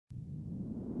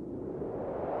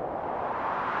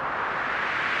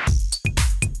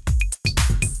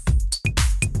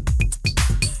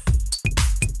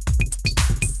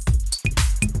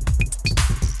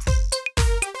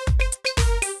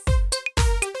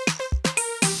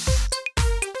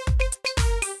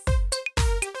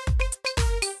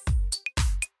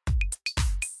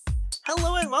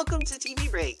welcome to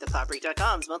TV Break, the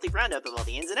PopBreak.com's monthly roundup of all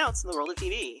the ins and outs in the world of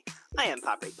TV. I am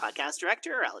Pop Break Podcast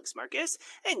Director Alex Marcus,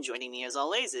 and joining me as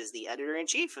always is the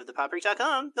Editor-in-Chief of the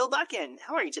PopBreak.com, Bill Botkin.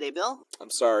 How are you today, Bill? I'm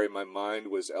sorry, my mind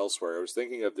was elsewhere. I was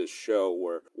thinking of this show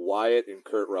where Wyatt and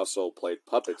Kurt Russell played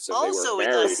puppets and also they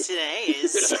were married. With us today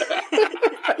is...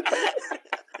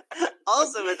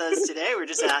 Also with us today, we're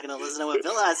just not going to listen to what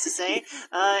Bill has to say.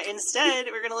 Instead,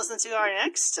 we're going to listen to our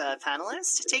next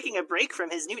panelist. Taking a break from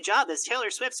his new job as Taylor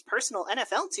Swift's personal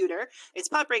NFL tutor, it's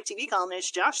Pop Break TV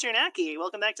columnist Josh Czernacki.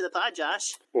 Welcome back to the pod,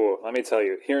 Josh. Oh, let me tell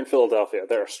you, here in Philadelphia,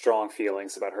 there are strong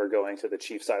feelings about her going to the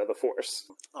chief side of the force.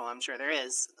 Oh, I'm sure there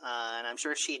is, and I'm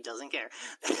sure she doesn't care.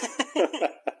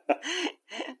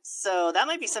 So that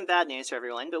might be some bad news for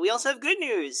everyone, but we also have good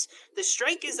news. The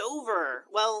strike is over.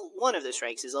 Well, one of the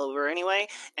strikes is over anyway,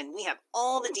 and we have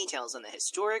all the details on the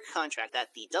historic contract that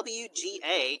the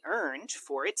WGA earned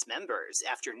for its members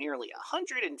after nearly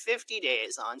 150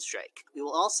 days on strike. We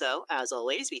will also, as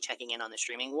always, be checking in on the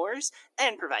streaming wars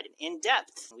and provide an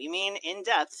in-depth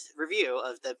review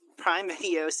of the Prime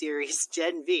Video series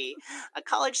Gen V, a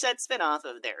college-set spinoff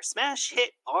of their smash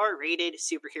hit R-rated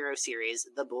superhero series,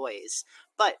 The Boys.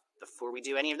 But before we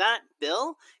do any of that,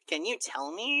 Bill, can you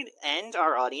tell me and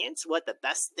our audience what the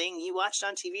best thing you watched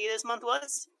on TV this month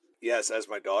was? Yes, as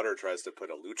my daughter tries to put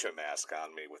a lucha mask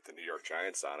on me with the New York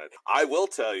Giants on it, I will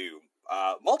tell you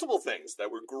multiple things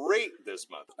that were great this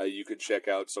month. You could check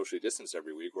out Socially Distanced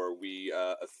every week, where we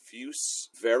effuse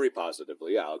very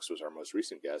positively, Alex was our most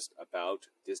recent guest, about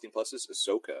Disney Plus's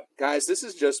Ahsoka. Guys, this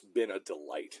has just been a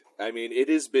delight. I mean, it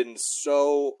has been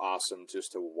so awesome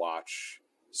just to watch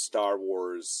Star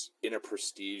Wars in a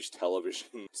prestige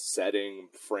television setting,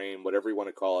 frame, whatever you want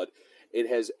to call it. It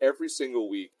has every single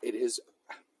week. It has...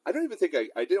 I don't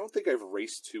think I've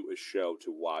raced to a show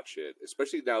to watch it,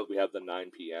 especially now that we have the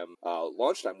 9 p.m.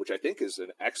 Launch time, which I think is an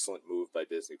excellent move by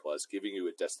Disney Plus, giving you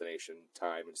a destination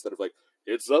time instead of like,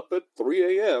 it's up at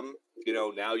 3 a.m. You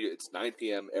know, now it's 9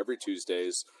 p.m. every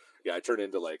Tuesdays. Yeah, I turn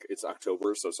into like, it's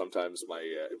October, so sometimes my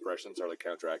impressions are like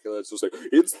Count Dracula. It's just like,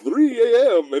 it's 3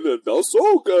 a.m. and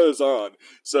Ahsoka is on.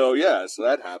 So yeah, so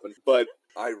that happened. But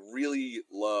I really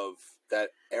love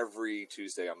that every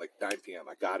Tuesday I'm like, 9 p.m.,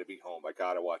 I gotta be home. I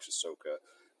gotta watch Ahsoka.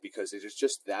 Because it is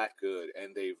just that good,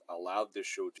 and they've allowed this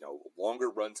show to, longer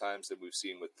run times than we've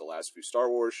seen with the last few Star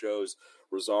Wars shows.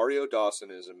 Rosario Dawson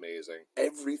is amazing.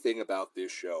 Everything about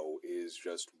this show is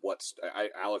just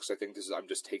Alex, I think I'm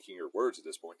just taking your words at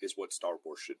this point, is what Star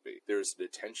Wars should be. There's an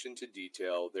attention to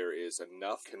detail. There is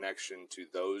enough connection to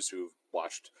those who've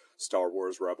watched Star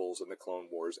Wars Rebels and the Clone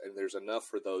Wars, and there's enough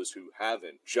for those who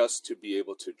haven't, just to be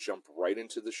able to jump right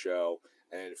into the show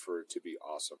and for it to be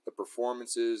awesome. The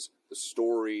performances, the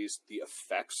stories, the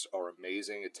effects are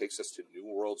amazing. It takes us to new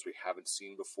worlds we haven't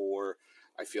seen before.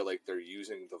 I feel like they're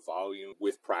using the volume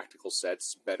with practical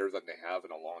sets better than they have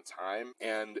in a long time.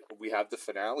 And we have the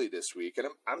finale this week, and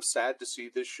I'm sad to see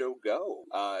this show go.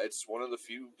 It's one of the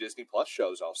few Disney Plus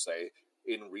shows, I'll say,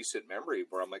 in recent memory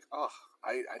where I'm like,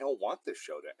 I don't want this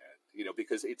show to end,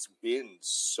 because it's been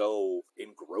so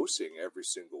engrossing every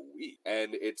single week.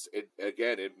 And it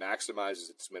maximizes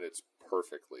its minutes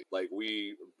perfectly. Like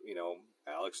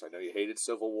Alex, I know you hated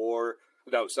Civil War.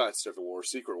 No, it's not Civil War,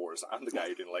 Secret Wars. I'm the guy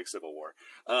who didn't like Civil War.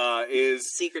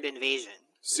 Is Secret Invasion.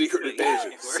 Secret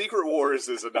Invasion. Secret Wars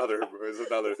is another.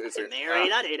 May or may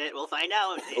not hate it. We'll find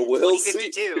out. We'll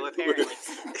 2052, apparently.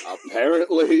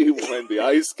 Apparently, when the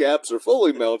ice caps are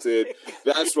fully melted,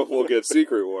 that's when we'll get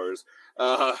Secret Wars.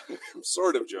 I'm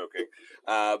sort of joking.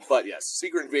 But yes,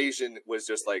 Secret Invasion was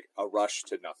just like a rush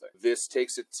to nothing. This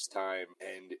takes its time,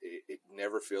 and it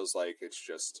never feels like it's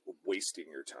just wasting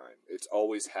your time. It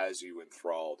always has you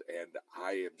enthralled, and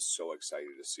I am so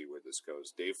excited to see where this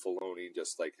goes. Dave Filoni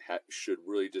just should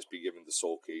really just be given the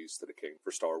sole keys to the king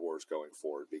for Star Wars going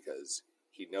forward, because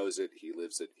he knows it, he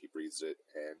lives it, he breathes it,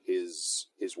 and his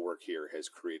work here has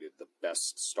created the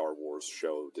best Star Wars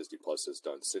show Disney Plus has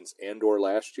done since Andor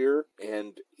last year,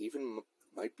 and even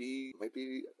might be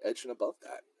edging above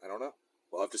that. I don't know.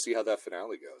 We'll have to see how that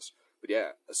finale goes. But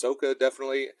yeah, Ahsoka,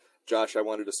 definitely. Josh, I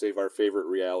wanted to save our favorite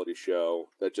reality show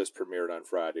that just premiered on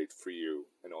Friday for you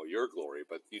in all your glory,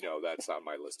 but that's on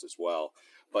my list as well.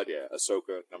 But yeah,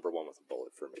 Ahsoka, number one with a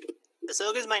bullet for me.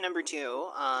 Ahsoka's my number 2.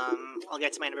 I'll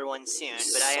get to my number 1 soon, but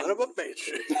Son of a bitch.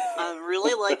 I'm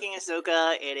really liking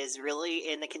Ahsoka. It is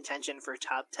really in the contention for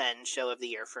top 10 show of the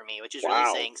year for me, which is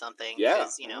really saying something. Yeah.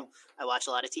 Because, I watch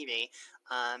a lot of TV.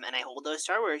 and I hold those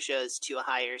Star Wars shows to a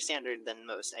higher standard than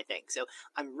most, I think. So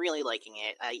I'm really liking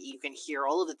it. You can hear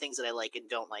all of the things that I like and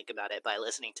don't like about it by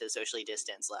listening to Socially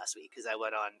Distanced last week, because I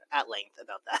went on at length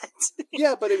about that.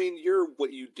 Yeah, but I mean,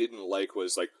 what you didn't like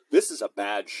was like, this is a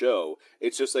bad show.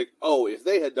 It's just like, oh, if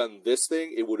they had done this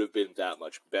thing, it would have been that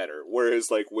much better.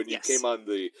 Whereas, like, when you came on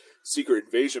the Secret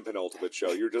Invasion penultimate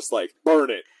show, you're just like, burn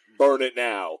it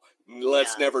now.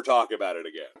 Let's never talk about it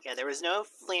again. Yeah, there was no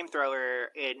flamethrower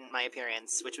in my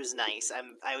appearance, which was nice.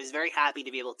 I was very happy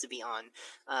to be able to be on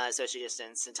Social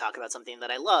Distance and talk about something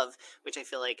that I love, which I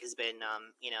feel like has been,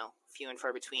 few and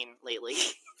far between lately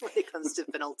when it comes to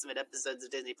penultimate episodes of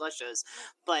Disney Plus shows.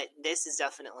 But this is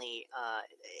definitely,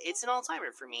 it's an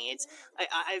all-timer for me.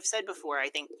 I've said before, I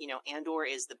think, Andor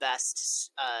is the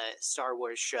best Star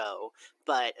Wars show,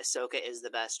 but Ahsoka is the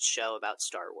best show about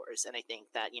Star Wars. And I think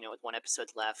that, with one episode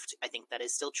left, I think that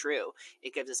is still true.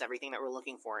 It gives us everything that we're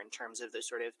looking for in terms of the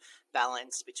sort of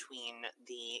balance between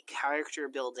the character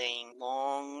building,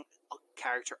 long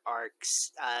character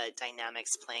arcs,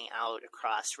 dynamics playing out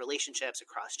across relationships,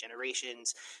 across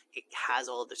generations. It has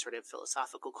all the sort of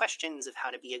philosophical questions of how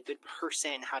to be a good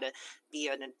person, how to be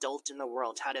an adult in the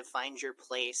world, how to find your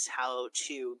place, how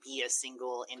to be a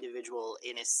single individual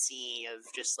in a sea of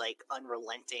just like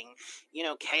unrelenting,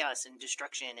 chaos and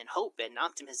destruction and hope and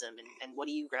optimism, and what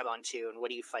do you grab onto and what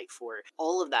do you fight for?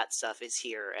 All of that stuff is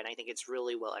here, and I think it's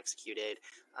really well executed.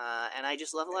 And I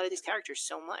just love a lot of these characters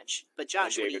so much. But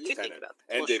Josh, what do you think about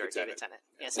that? And David Tennant.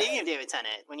 Yeah, speaking of David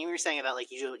Tennant, when you were saying about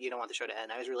like you don't want the show to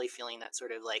end, I was really feeling that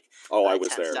sort of like I was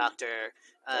 10th there. Doctor,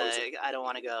 I don't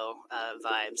want to go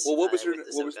vibes. Well, what was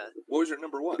your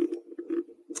number one?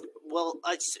 Well,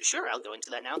 sure, I'll go into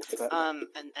that now.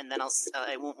 And then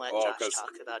I won't let Josh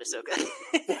talk about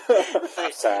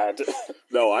Ahsoka. Sad.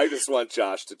 No, I just want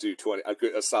Josh to do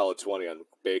a solid 20 on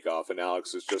Bake Off, and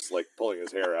Alex is just like pulling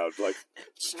his hair out, like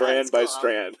strand by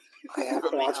strand. I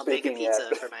haven't watched I'll bake a baking pizza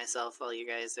yet. for myself while you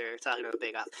guys are talking about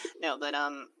Bake Off. No, but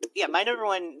yeah, my number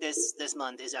one this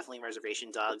month is definitely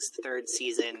Reservation Dogs. The third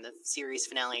season, the series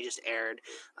finale just aired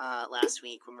last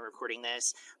week when we're recording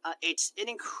this. It's an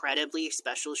incredibly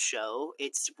special show.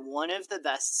 It's one of the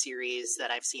best series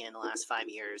that I've seen in the last 5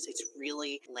 years. It's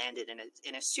really landed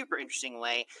in a super interesting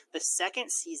way. The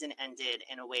second season ended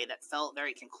in a way that felt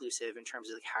very conclusive in terms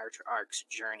of the character arc's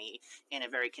journey in a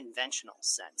very conventional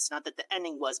sense. Not that the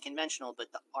ending was conventional,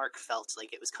 but the arc felt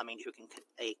like it was coming to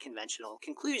a conventional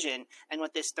conclusion. And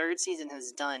what this third season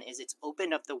has done is it's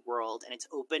opened up the world, and it's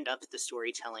opened up the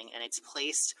storytelling, and it's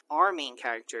placed our main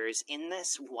characters in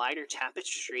this wider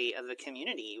tapestry of a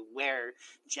community where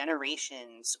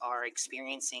generations are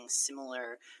experiencing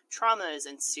similar traumas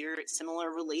and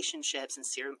similar relationships and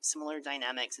similar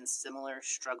dynamics and similar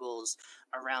struggles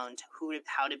around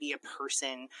how to be a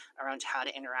person, around how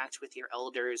to interact with your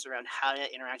elders, around how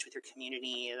to interact with your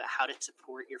community, how to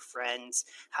support your friends,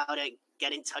 how to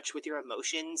get in touch with your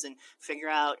emotions and figure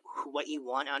out what you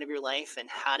want out of your life, and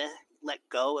how to let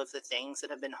go of the things that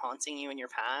have been haunting you in your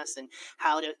past, and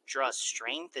how to draw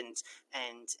strength and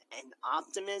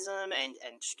optimism and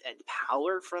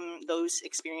power from those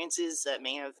experiences that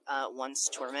may have once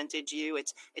tormented you.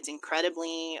 It's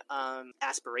incredibly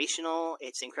aspirational.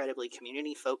 It's incredibly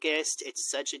community focused. It's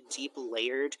such a deep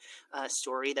layered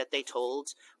story that they told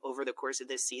over the course of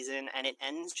this season, and it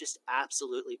ends just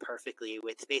absolutely perfectly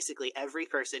with basically every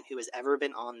person who has ever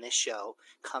been on this show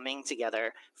coming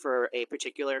together for a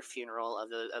particular funeral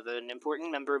of an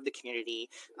important member of the community,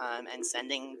 and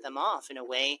sending them off in a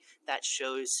way that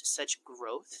shows such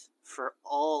growth for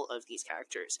all of these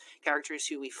characters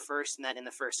who we first met in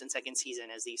the first and second season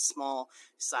as these small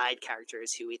side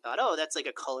characters who we thought, oh, that's like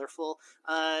a colorful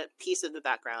piece of the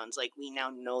background. Like, we now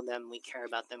know them, we care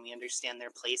about them, we understand their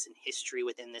place in history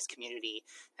within this community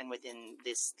and within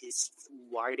this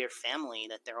wider family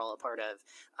that they're all a part of.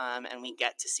 And we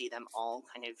get to see them all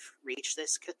kind of reach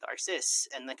this catharsis.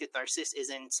 And the catharsis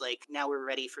isn't like, now we're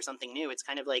ready for something new. It's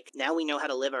kind of like, now we know how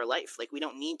to live our life. Like, we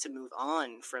don't need to move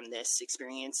on from this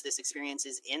experience. This experience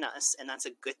is in us, and that's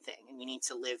a good thing. And we need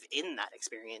to live in that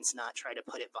experience, not try to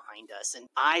put it behind us. And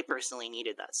I personally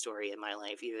needed that story in my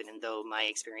life, even though my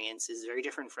experience is very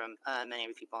different from many of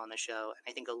the people on the show.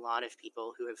 And I think a lot of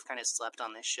people who have kind of slept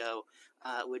on this show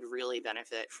would really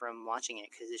benefit from watching it,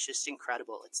 because it's just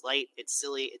incredible. It's light, it's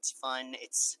silly, it's fun,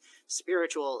 it's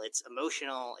spiritual, it's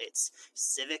emotional, it's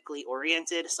civically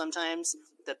oriented sometimes.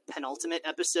 The penultimate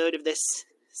episode of this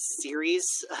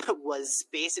series was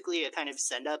basically a kind of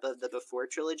send-up of the Before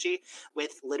trilogy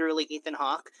with literally Ethan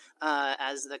Hawke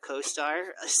as the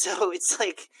co-star. So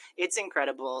it's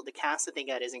incredible. The cast that they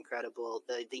get is incredible.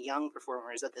 The young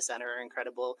performers at the center are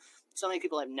incredible. So many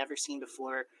people I've never seen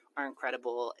before are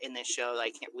incredible in this show. I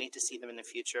can't wait to see them in the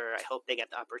future. I hope they get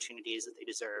the opportunities that they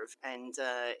deserve. And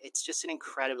it's just an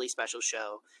incredibly special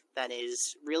show that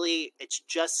is really, it's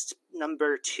just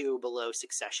number 2 below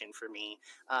Succession for me.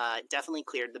 Definitely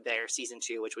cleared the Bear season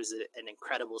 2, which was an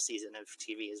incredible season of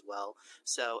TV as well.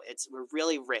 So we're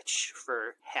really rich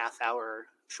for half-hour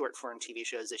short-form TV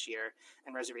shows this year,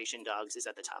 and Reservation Dogs is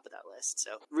at the top of that list.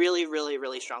 So really, really,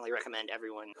 really strongly recommend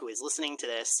everyone who is listening to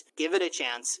this, give it a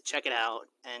chance, check it out,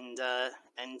 and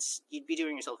you'd be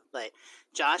doing yourself. But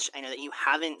Josh, I know that you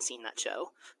haven't seen that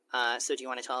show, so do you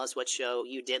want to tell us what show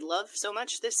you did love so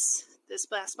much this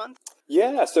last month?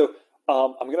 Yeah, so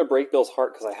I'm going to break Bill's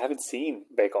heart because I haven't seen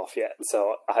Bake Off yet.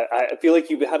 So I feel like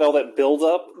you had all that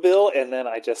build-up, Bill, and then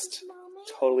I just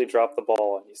totally dropped the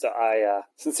ball on you. So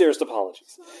sincerest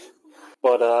apologies.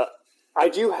 But I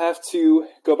do have to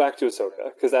go back to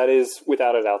Ahsoka because that is,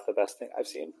 without a doubt, the best thing I've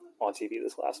seen on TV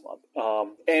this last month.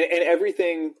 And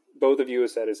everything both of you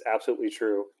have said is absolutely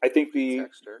true. I think the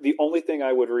only thing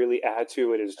I would really add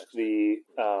to it is the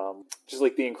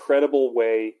incredible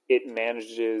way it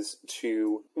manages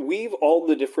to weave all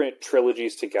the different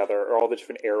trilogies together, or all the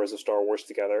different eras of Star Wars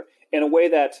together, in a way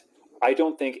that I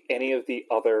don't think any of the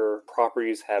other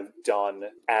properties have done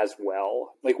as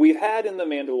well. Like, we've had in The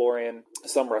Mandalorian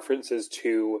some references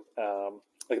to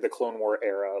the Clone War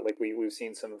era. Like, we've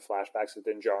seen some flashbacks of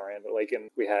Din Djarin.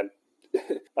 We had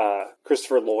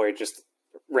Christopher Lloyd just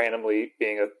randomly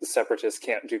being a separatist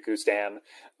Camp Dooku stan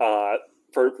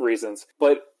for reasons.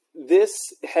 But this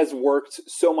has worked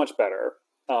so much better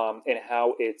in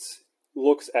how it's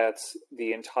looks at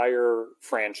the entire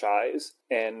franchise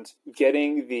and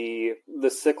getting the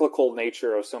cyclical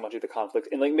nature of so much of the conflict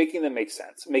and making them make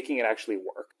sense, making it actually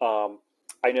work.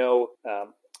 I know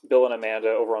Bill and Amanda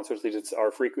over on Social Legends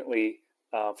are frequently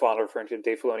fond of referring to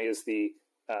Dave Filoni as the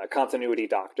continuity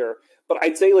doctor, but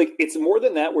I'd say it's more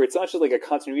than that, where it's not just a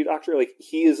continuity doctor.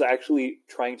 He is actually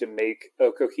trying to make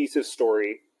a cohesive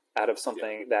story out of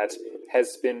something that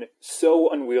has been so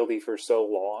unwieldy for so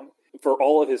long. For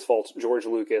all of his faults, George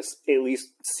Lucas at least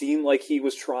seemed like he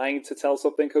was trying to tell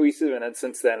something cohesive, and then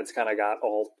since then it's kind of got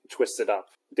all twisted up.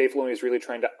 Dave Filoni is really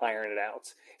trying to iron it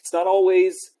out. It's not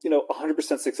always,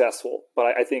 100% successful, but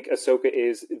I think Ahsoka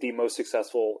is the most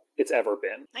successful it's ever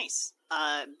been. Nice.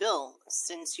 Bill,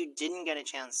 since you didn't get a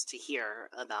chance to hear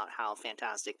about how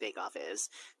fantastic Bake Off is,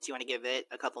 do you want to give it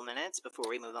a couple minutes before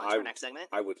we move on to our next segment?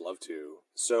 I would love to.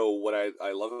 So what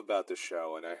I love about this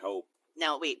show, and I hope...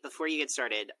 Now, wait, before you get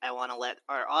started, I want to let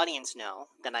our audience know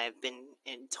that I've been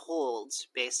told,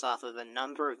 based off of a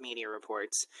number of media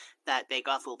reports, that Bake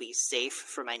Off will be safe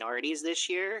for minorities this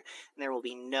year, and there will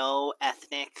be no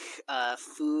ethnic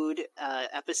food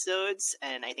episodes,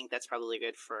 and I think that's probably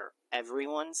good for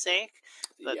everyone's sake.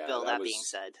 But yeah, Bill, that being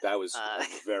said... That was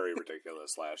very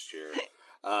ridiculous last year.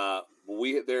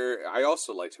 I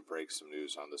also like to break some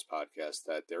news on this podcast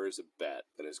that there is a bet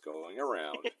that is going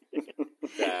around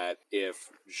that if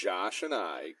Josh and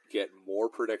I get more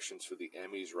predictions for the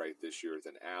Emmys right this year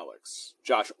than Alex,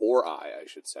 Josh or I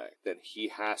should say, then he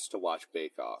has to watch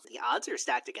Bake Off. The odds are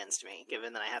stacked against me,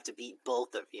 given that I have to beat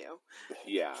both of you.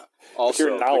 Yeah. Also,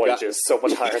 your knowledge is so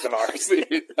much higher than ours.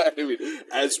 I mean,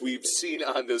 as we've seen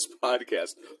on this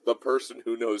podcast, the person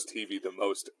who knows TV the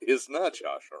most is not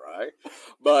Josh or I.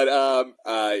 But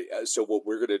so what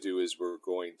we're going to do is we're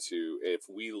going to, if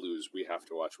we lose, we have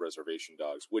to watch Reservation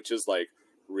Dogs, which is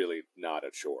really not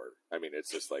a chore. I mean, it's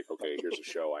just okay, here's a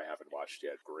show I haven't watched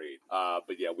yet. Great.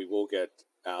 But yeah, we will get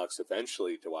Alex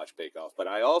eventually to watch Bake Off. But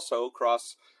I also we're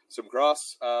crossing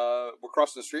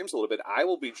the streams a little bit. I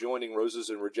will be joining Roses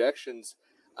and Rejections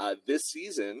this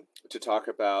season to talk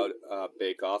about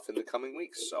Bake Off in the coming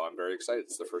weeks. So I'm very excited.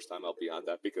 It's the first time I'll be on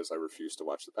that because I refuse to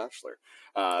watch The Bachelor.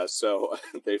 So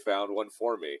they found one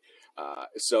for me.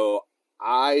 So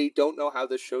I don't know how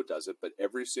this show does it, but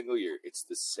every single year it's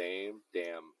the same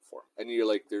damn form. And you're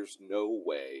there's no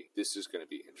way this is going to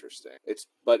be interesting. It's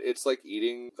like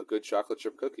eating a good chocolate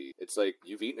chip cookie. It's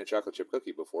you've eaten a chocolate chip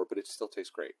cookie before, but it still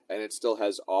tastes great. And it still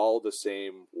has all the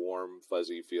same warm,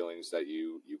 fuzzy feelings that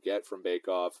you get from Bake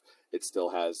Off. It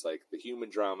still has the human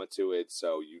drama to it,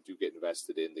 so you do get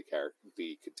invested in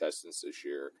the contestants this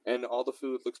year. And all the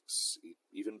food looks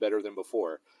even better than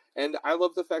before. And I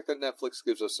love the fact that Netflix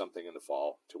gives us something in the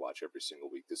fall to watch every single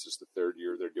week. This is the third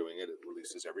year they're doing it. It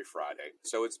releases every Friday.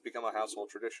 So it's become a household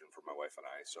tradition for my wife and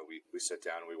I. So we sit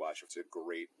down and we watch. It's a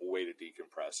great way to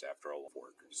decompress after a lot of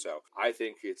work. So I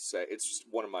think it's just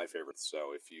one of my favorites.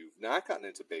 So if you've not gotten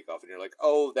into Bake Off and you're like,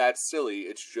 oh, that's silly,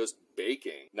 it's just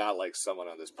baking, not like someone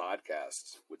on this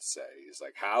podcast would say. He's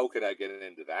like, how could I get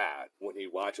into that when he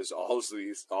watches all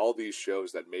these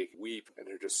shows that make weep and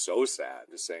they're just so sad?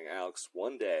 Just saying, Alex,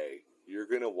 one day you're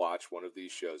going to watch one of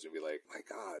these shows and be like, my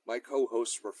God, my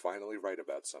co-hosts were finally right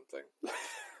about something.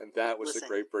 And that was the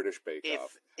Great British Bake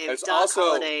Off. If Doc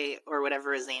Holliday, or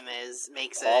whatever his name is,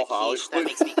 makes a quiche that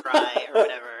makes me cry or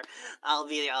whatever, I'll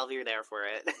be there for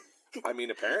it. I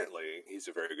mean, apparently, he's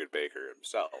a very good baker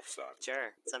himself, so...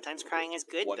 Sure. Sometimes crying is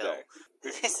good, One Bill.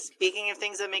 day. Speaking of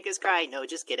things that make us cry, no,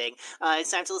 just kidding.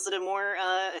 It's time to listen to more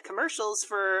commercials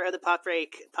for the Pop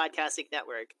Break Podcasting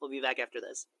Network. We'll be back after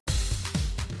this.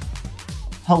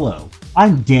 Hello,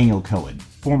 I'm Daniel Cohen,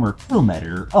 former film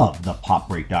editor of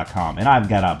thepopbreak.com, and I've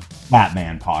got a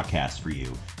Batman podcast for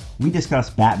you. We discuss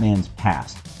Batman's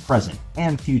past, present,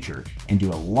 and future, and do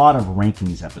a lot of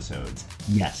rankings episodes.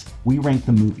 Yes, we rank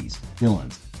the movies,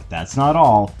 villains, but that's not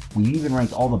all. We even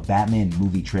ranked all the Batman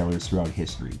movie trailers throughout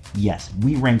history. Yes,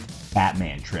 we ranked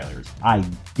Batman trailers. I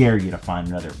dare you to find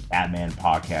another Batman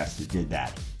podcast that did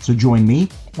that. So join me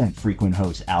and frequent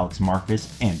hosts Alex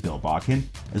Marcus and Bill Bodkin,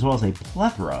 as well as a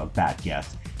plethora of Bat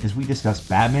guests, as we discuss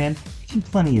Batman and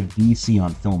plenty of DC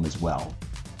on film as well.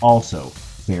 Also,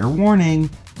 fair warning,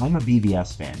 I'm a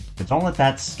BVS fan, but don't let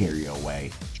that scare you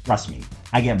away. Trust me,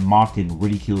 I get mocked and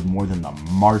ridiculed more than the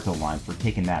Martha line for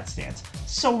taking that stance.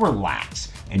 So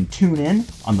relax and tune in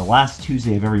on the last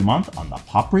Tuesday of every month on the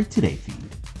Pop Break Today feed.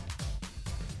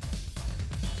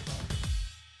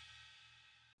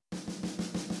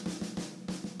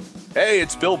 Hey,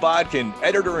 it's Bill Bodkin,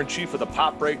 editor-in-chief of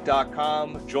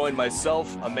thepopbreak.com. Join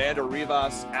myself, Amanda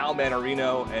Rivas, Al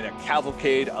Manarino, and a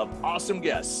cavalcade of awesome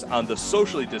guests on the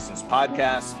Socially Distanced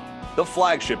Podcast, the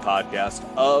flagship podcast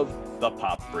of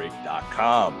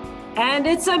thepopbreak.com. And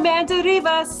it's Amanda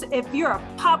Rivas. If you're a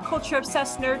pop culture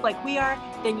obsessed nerd like we are,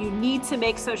 then you need to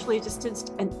make Socially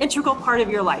Distanced an integral part of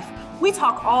your life. We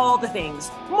talk all the things,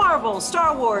 Marvel,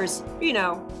 Star Wars,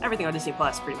 everything on Disney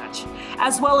Plus pretty much,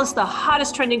 as well as the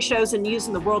hottest trending shows and news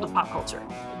in the world of pop culture.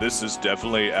 This is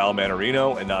definitely Al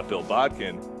Manarino and not Bill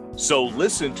Bodkin. So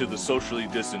listen to the Socially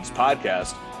Distanced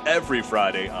Podcast every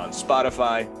Friday on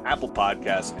Spotify, Apple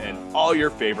Podcasts, and all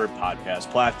your favorite podcast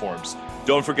platforms.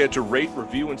 Don't forget to rate,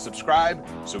 review, and subscribe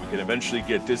so we can eventually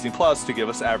get Disney Plus to give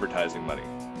us advertising money.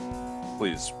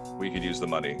 Please, we could use the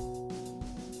money.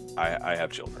 I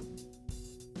have children.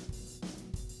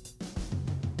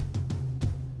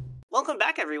 Welcome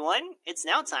back, everyone. It's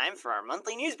now time for our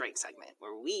monthly news break segment,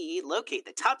 where we locate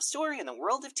the top story in the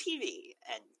world of TV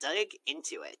and dig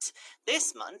into it.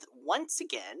 This month, once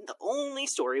again, the only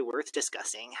story worth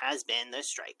discussing has been the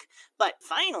strike. But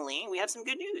finally, we have some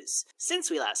good news. Since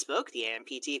we last spoke, the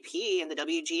AMPTP and the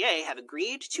WGA have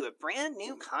agreed to a brand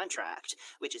new contract,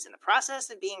 which is in the process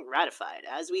of being ratified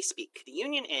as we speak. The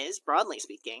union is, broadly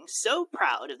speaking, so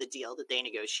proud of the deal that they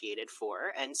negotiated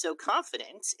for, and so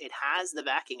confident it has the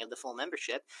backing of the full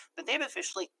membership, but they've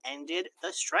officially ended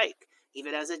the strike,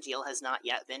 even as a deal has not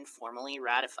yet been formally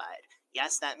ratified.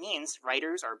 Yes, that means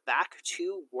writers are back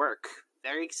to work.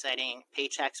 Very exciting.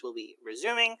 Paychecks will be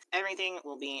resuming. Everything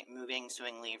will be moving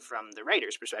swimmingly from the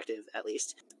writer's perspective, at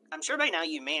least. I'm sure by now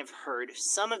you may have heard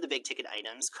some of the big ticket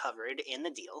items covered in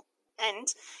the deal. And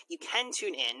you can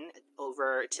tune in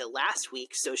over to last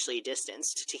week's Socially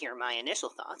Distanced to hear my initial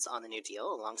thoughts on the new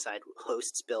deal alongside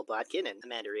hosts Bill Bodkin and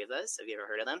Amanda Rivas. Have you ever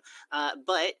heard of them?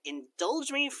 But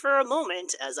indulge me for a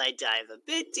moment as I dive a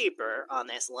bit deeper on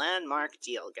this landmark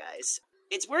deal, guys.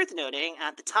 It's worth noting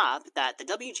at the top that the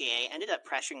WGA ended up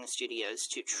pressuring the studios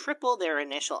to triple their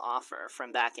initial offer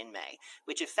from back in May,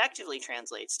 which effectively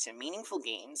translates to meaningful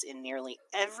gains in nearly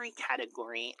every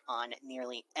category on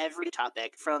nearly every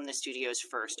topic from the studio's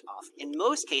first offer. In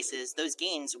most cases, those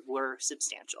gains were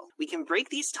substantial. We can break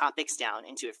these topics down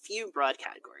into a few broad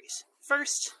categories.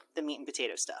 First, the meat and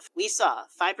potato stuff. We saw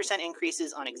 5%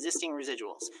 increases on existing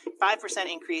residuals,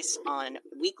 5% increase on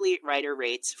weekly writer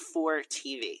rates for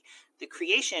TV, the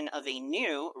creation of a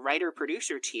new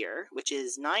writer-producer tier, which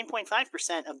is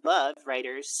 9.5% above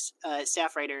writers,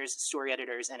 staff writers, story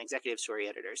editors, and executive story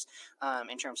editors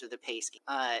in terms of the pay scheme.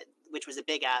 which was a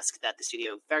big ask that the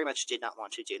studio very much did not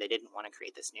want to do. They didn't want to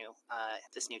create this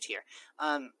new tier.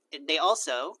 They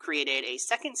also created a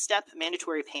second step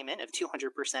mandatory payment of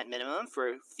 200% minimum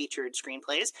for featured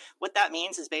screenplays. What that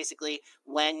means is basically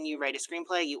when you write a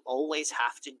screenplay, you always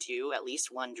have to do at least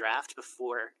one draft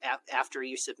after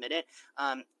you submit it.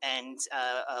 And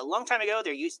a long time ago,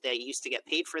 they used to get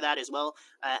paid for that as well.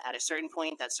 At a certain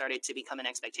point, that started to become an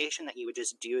expectation that you would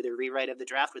just do the rewrite of the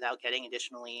draft without getting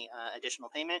additional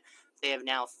payment. They have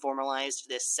now formalized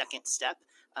this second step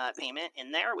payment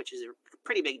in there, which is a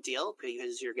pretty big deal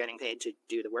because you're getting paid to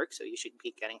do the work, so you should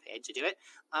be getting paid to do it.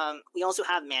 We also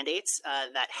have mandates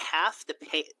that half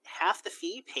the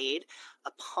fee paid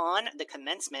upon the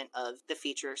commencement of the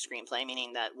feature screenplay,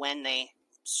 meaning that when they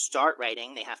start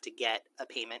writing, they have to get a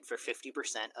payment for 50%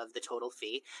 of the total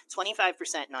fee,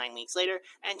 25% 9 weeks later,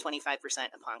 and 25%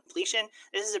 upon completion.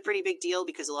 This is a pretty big deal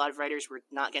because a lot of writers were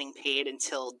not getting paid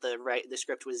until the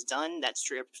script was done. That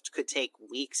script could take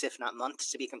weeks, if not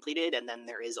months, to be completed, and then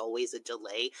there is always a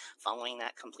delay following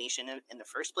that completion in the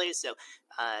first place. So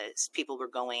people were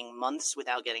going months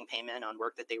without getting payment on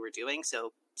work that they were doing.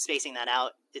 So spacing that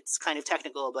out, it's kind of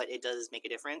technical, but it does make a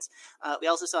difference. We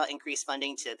also saw increased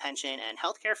funding to pension and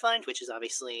healthcare fund, which is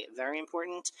obviously very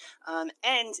important.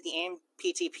 And the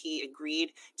AMPTP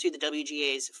agreed to the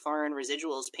WGA's foreign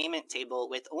residuals payment table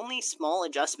with only small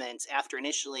adjustments after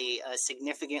initially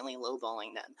significantly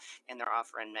lowballing them in their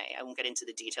offer in May. I won't get into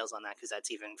the details on that because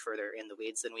that's even further in the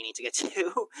weeds than we need to get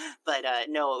to. But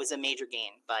no, it was a major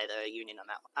gain by the union on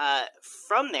that one.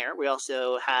 From there, we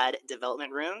also had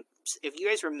development room. If you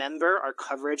guys remember our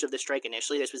coverage of the strike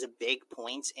initially, this was a big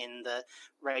point in the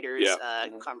writers'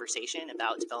 conversation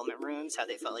about development rooms, how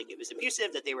they felt like it was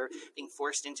abusive, that they were being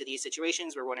forced into these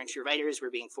situations where one or two writers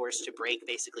were being forced to break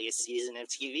basically a season of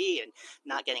TV and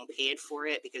not getting paid for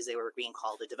it because they were being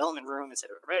called a development room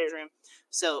instead of a writer's room.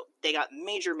 So they got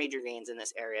major gains in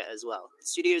this area as well.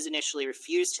 Studios initially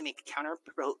refused to make counter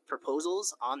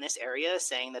proposals on this area,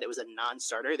 saying that it was a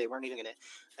non-starter. They weren't even going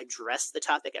to address the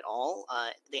topic at all.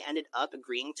 They ended up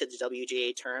agreeing to the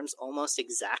WGA terms almost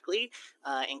exactly,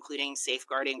 including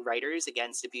safeguarding writers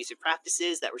against abusive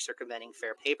practices that were circumventing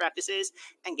fair pay practices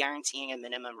and guaranteeing a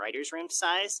minimum writers' room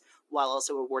size, while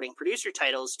also awarding producer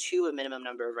titles to a minimum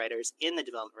number of writers in the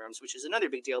development rooms, which is another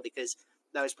big deal because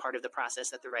that was part of the process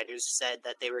that the writers said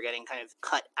that they were getting kind of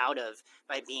cut out of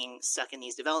by being stuck in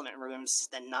these development rooms,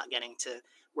 then not getting to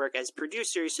work as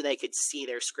producers so they could see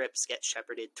their scripts get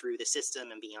shepherded through the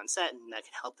system and be on set, and that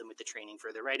could help them with the training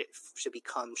for the writer to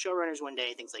become showrunners one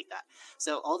day, things like that.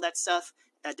 So all that stuff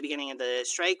at the beginning of the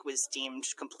strike was deemed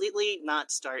completely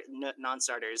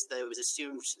non-starters. That it was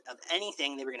assumed of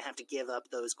anything they were going to have to give up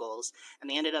those goals, and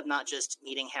they ended up not just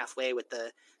meeting halfway with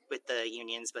the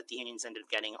unions, but the unions ended up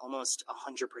getting almost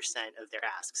 100% of their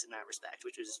asks in that respect,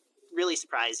 which was really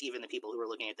surprised even the people who were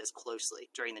looking at this closely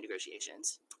during the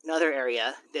negotiations. Another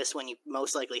area, this one you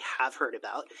most likely have heard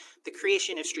about, the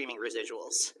creation of streaming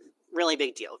residuals. Really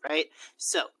big deal, right?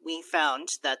 So we found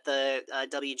that the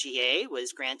WGA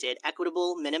was granted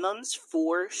equitable minimums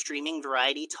for streaming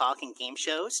variety talk and game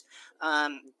shows.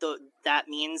 That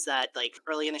means that, like,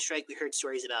 early in the strike, we heard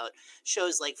stories about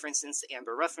shows like, for instance, the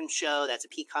Amber Ruffin show, that's a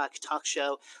Peacock talk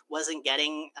show, wasn't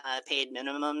getting paid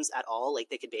minimums at all. Like,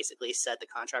 they could basically set the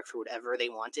contract for whatever they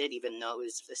wanted, even though it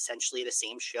was essentially the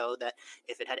same show that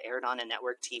if it had aired on a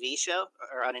network TV show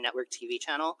or on a network TV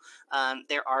channel.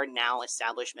 There are now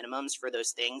established minimums for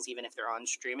those things, even if they're on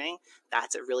streaming.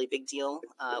 That's a really big deal.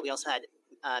 We also had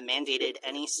mandated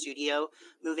any studio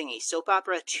moving a soap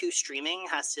opera to streaming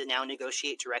has to now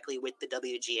negotiate directly with the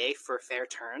WGA for fair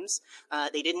terms.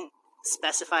 They didn't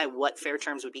specify what fair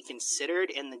terms would be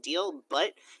considered in the deal,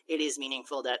 but it is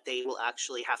meaningful that they will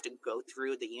actually have to go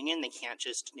through the union. They can't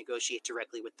just negotiate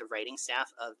directly with the writing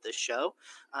staff of the show,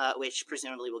 which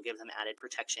presumably will give them added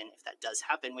protection if that does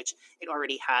happen, which it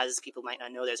already has. People might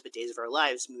not know this, but Days of Our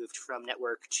Lives moved from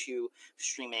network to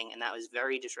streaming, and that was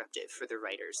very disruptive for the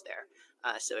writers there.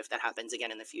 So if that happens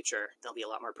again in the future, there'll be a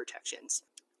lot more protections.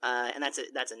 And that's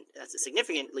a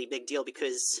significantly big deal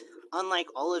because unlike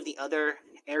all of the other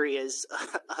areas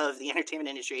of the entertainment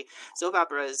industry, soap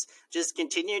operas just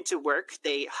continued to work.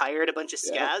 They hired a bunch of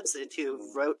scabs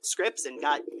who wrote scripts and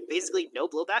got basically no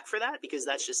blowback for that because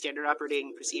that's just standard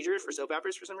operating procedure for soap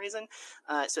operas for some reason.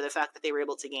 So the fact that they were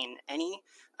able to gain any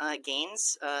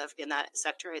gains in that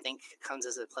sector, I think, comes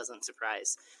as a pleasant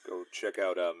surprise. Go check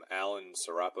out Alan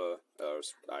Sarapa.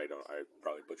 I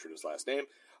probably butchered his last name.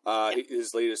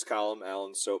 His latest column,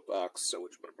 Alan's Soapbox,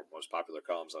 which is one of our most popular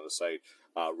columns on the site,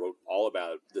 wrote all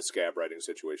about the scab writing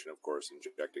situation, of course,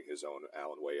 injecting his own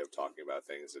Alan way of talking about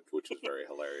things, which is very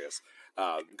hilarious.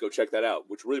 Go check that out,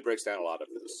 which really breaks down a lot of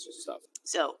this. stuff.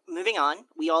 So, moving on,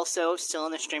 we also, still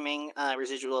in the streaming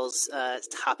residuals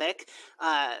topic,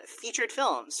 featured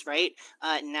films, right?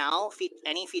 Now,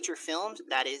 any feature film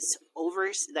that is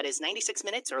 96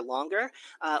 minutes or longer,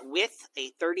 with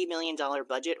a $30 million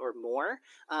budget or more,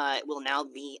 will now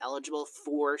be eligible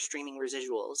for streaming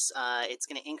residuals. It's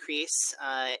going to increase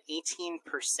 18%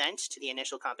 to the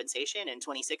initial compensation and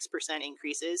 26%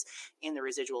 increases in the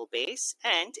residual base.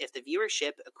 And if the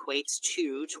viewership equates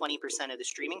to 20% of the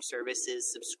streaming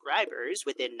service's subscribers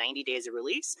within 90 days of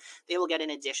release, they will get an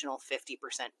additional 50%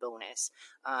 bonus.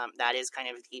 That is kind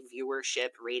of the viewership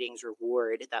ratings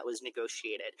reward that was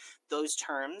negotiated. Those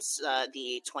terms,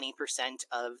 the 20%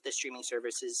 of the streaming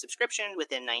service's subscription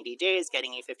within 90 days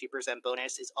getting a 50%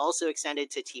 bonus, is also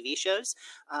extended to TV shows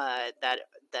that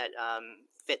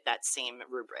fit that same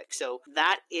rubric. So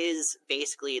that is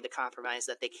basically the compromise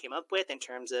that they came up with in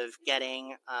terms of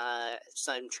getting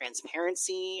some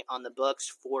transparency on the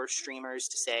books for streamers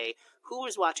to say who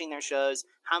is watching their shows,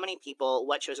 how many people,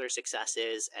 what shows are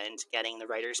successes, and getting the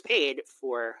writers paid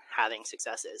for having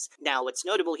successes. Now, what's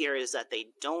notable here is that they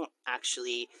don't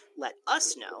actually let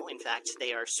us know. In fact,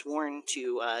 they are sworn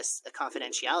to a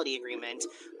confidentiality agreement,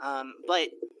 but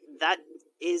that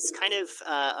is kind of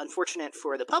unfortunate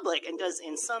for the public and does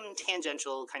in some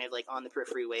tangential kind of like on the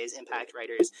periphery ways impact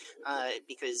writers,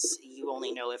 because you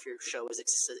only know if your show is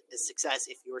a success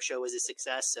if your show is a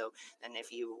success. So, and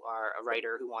if you are a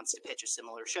writer who wants to pitch a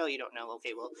similar show, you don't know,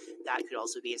 okay, well, that could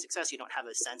also be a success. You don't have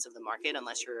a sense of the market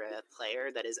unless you're a player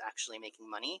that is actually making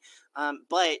money.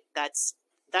 But that's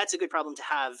a good problem to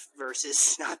have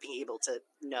versus not being able to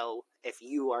know if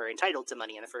you are entitled to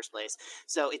money in the first place.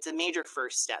 So it's a major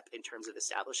first step in terms of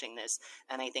establishing this.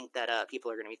 And I think that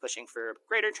people are going to be pushing for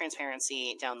greater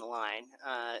transparency down the line,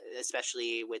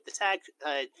 especially with the tag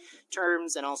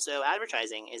terms, and also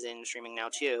advertising is in streaming now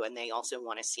too. And they also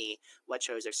want to see what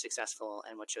shows are successful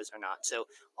and what shows are not. So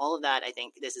all of that, I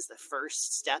think this is the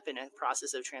first step in a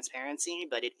process of transparency,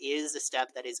 but it is a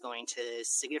step that is going to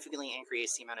significantly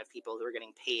increase the amount of people who are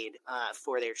getting paid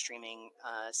for their streaming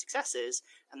successes.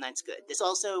 And that's good. This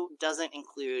also doesn't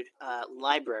include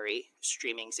library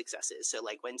streaming successes. So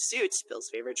like when Suits, Bill's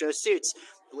favorite show Suits,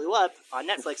 blew up on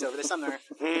Netflix over the summer,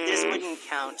 this wouldn't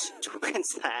count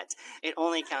towards that. It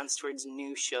only counts towards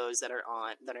new shows that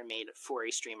are made for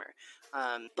a streamer.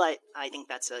 But I think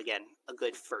that's, again, a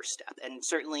good first step. And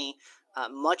certainly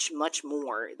much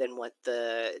more than what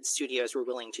the studios were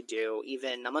willing to do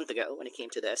even a month ago when it came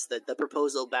to this. The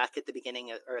proposal back at the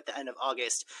beginning or at the end of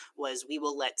August was, we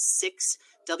will let 6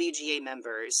 WGA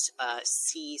members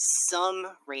see some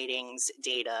ratings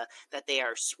data that they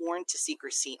are sworn to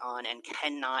secrecy on and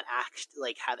cannot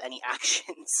have any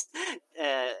actions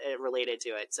related to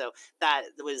it. So that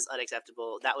was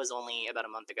unacceptable. That was only about a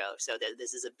month ago. So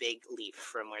this is a big leap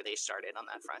from where they started on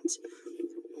that front.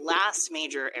 Last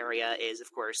major area is,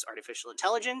 of course, artificial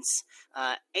intelligence.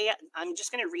 I'm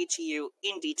just going to read to you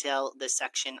in detail the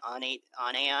section on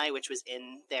AI, which was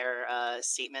in their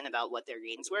statement about what their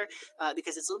gains were,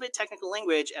 because it's a little bit technical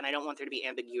language, and I don't want there to be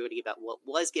ambiguity about what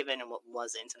was given and what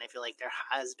wasn't, and I feel like there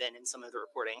has been in some of the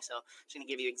reporting, so I'm just going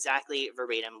to give you exactly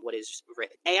verbatim what is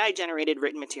written. AI-generated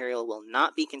written material will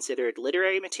not be considered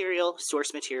literary material,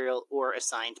 source material, or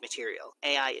assigned material.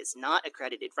 AI is not a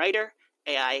credited writer.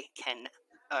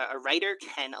 A writer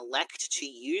can elect to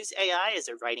use AI as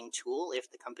a writing tool if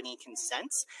the company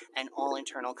consents and all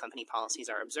internal company policies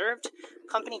are observed. A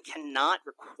company cannot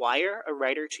require a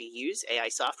writer to use AI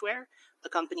software. A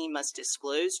company must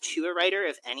disclose to a writer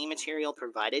if any material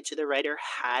provided to the writer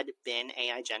had been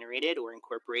AI-generated or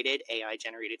incorporated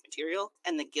AI-generated material,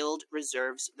 and the Guild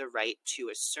reserves the right to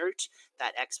assert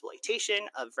that exploitation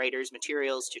of writers'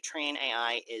 materials to train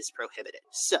AI is prohibited.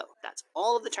 So, that's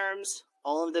all of the terms,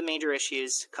 all of the major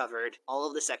issues covered, all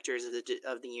of the sectors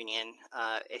of the union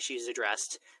issues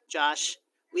addressed. Josh,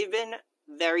 we've been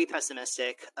very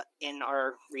pessimistic in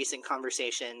our recent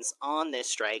conversations on this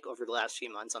strike over the last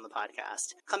few months on the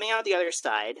podcast. Coming out the other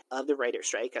side of the writer's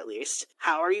strike, at least,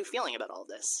 how are you feeling about all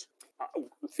this?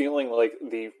 Feeling like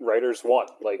the writers won,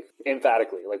 like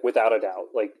emphatically, like without a doubt,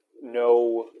 like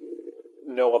no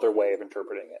other way of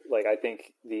interpreting it. Like, I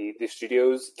think the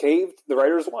studios caved, the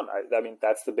writers won. I mean,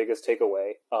 that's the biggest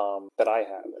takeaway that I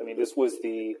have. I mean, this was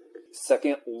the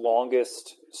second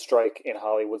longest strike in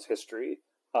Hollywood's history.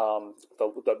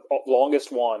 The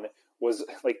longest one was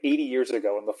like 80 years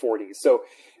ago in the 40s. So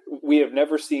we have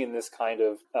never seen this kind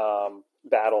of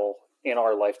battle in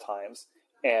our lifetimes.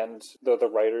 And the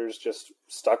writers just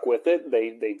stuck with it.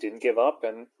 They didn't give up,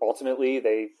 and ultimately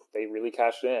they really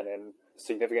cashed in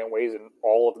significant ways in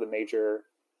all of the major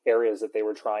areas that they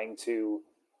were trying to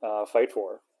fight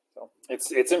for. So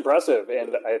it's impressive,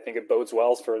 and I think it bodes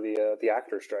well for the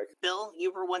actor strike. Bill,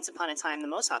 you were once upon a time the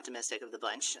most optimistic of the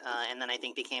bunch, and then I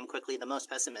think became quickly the most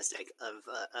pessimistic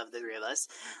of the three of us,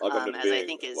 as I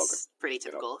think is pretty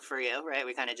typical for you, right?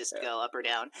 We kind of just go up or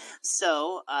down.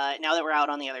 So now that we're out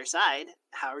on the other side,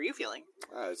 how are you feeling?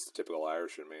 It's typical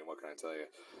Irish in me. What can I tell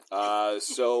you?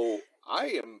 So I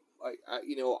am.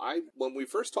 When we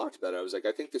first talked about it, I was like,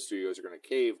 I think the studios are going to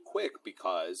cave quick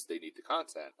because they need the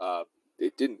content.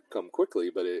 It didn't come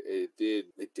quickly, but it did.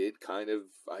 I did kind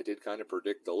of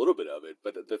predict a little bit of it.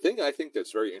 But the thing I think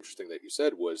that's very interesting that you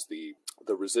said was the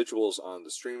residuals on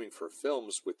the streaming for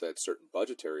films with that certain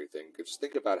budgetary thing. Just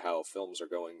think about how films are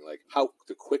going, like how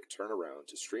the quick turnaround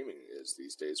to streaming is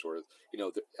these days. Where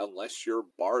unless you're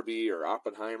Barbie or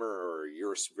Oppenheimer or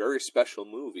you're a very special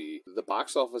movie, the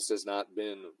box office has not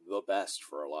been the best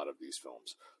for a lot of these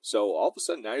films. So all of a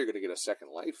sudden now you're going to get a second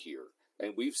life here.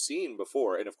 And we've seen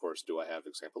before, and of course, do I have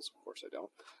examples? Of course I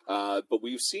don't. But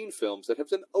we've seen films that have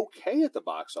done okay at the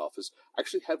box office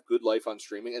actually have good life on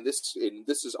streaming, and this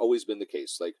has always been the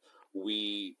case. Like,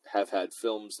 we have had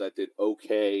films that did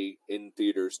okay in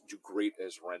theaters do great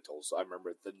as rentals. I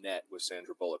remember The Net with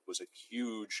Sandra Bullock was a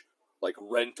huge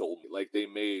rental. Like, they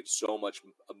made so much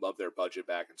of their budget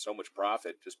back and so much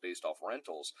profit just based off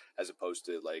rentals as opposed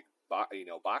to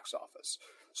box office.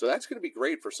 So that's going to be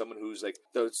great for someone who's like,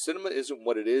 the cinema isn't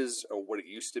what it is or what it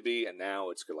used to be, and now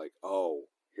it's like, oh,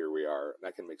 here we are, and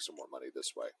I can make some more money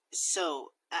this way. So,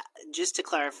 just to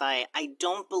clarify, I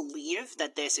don't believe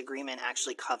that this agreement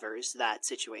actually covers that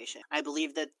situation. I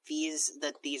believe that these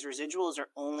residuals are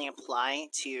only apply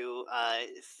to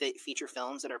feature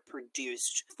films that are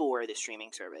produced for the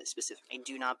streaming service specifically. I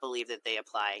do not believe that they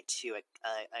apply to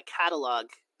a catalog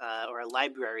or a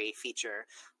library feature,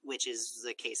 which is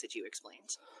the case that you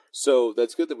explained. So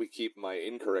that's good that we keep my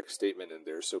incorrect statement in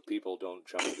there so people don't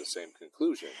jump to the same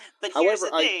conclusion. But here's the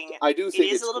thing. I do think it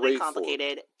is it's a little bit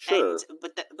complicated. Sure.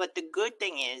 But the good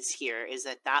thing is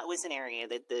that was an area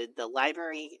that the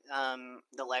library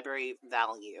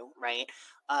value, right,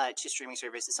 to streaming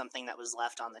service is something that was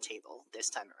left on the table this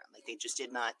time around. Like, they just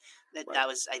did not. That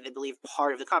was, I believe,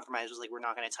 part of the compromise was like, we're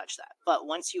not going to touch that. But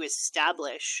once you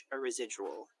establish a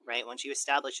residual, right, once you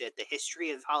establish it, the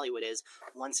history of Hollywood is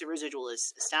once a residual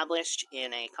is established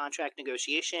in a contract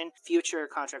negotiation, future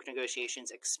contract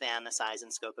negotiations expand the size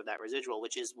and scope of that residual,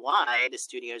 which is why the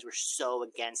studios were so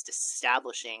against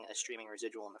establishing a streaming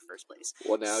residual in the first place.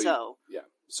 Well, now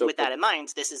So with that in mind,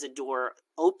 this is a door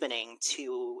opening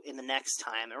to, in the next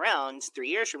time around, 3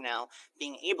 years from now,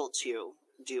 being able to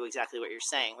do exactly what you're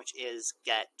saying, which is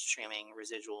get streaming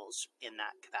residuals in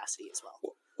that capacity as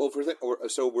well.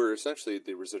 So we're essentially,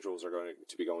 the residuals are going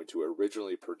to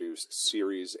originally produced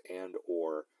series and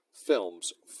or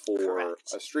films for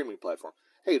Correct. A streaming platform.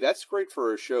 Hey, that's great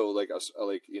for a show like us.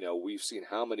 We've seen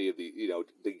how many of the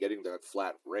getting that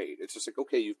flat rate. It's just like,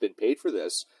 okay, you've been paid for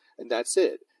this, and that's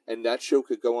it. And that show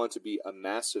could go on to be a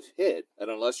massive hit.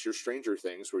 And unless you're Stranger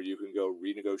Things, where you can go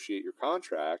renegotiate your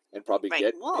contract and probably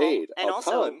get paid and a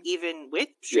also, ton. even with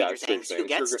Stranger Things, who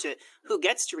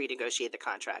gets to renegotiate the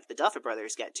contract? The Duffer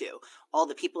Brothers get to. All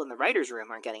the people in the writers'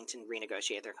 room are getting to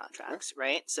renegotiate their contracts,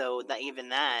 right? So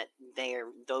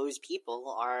those people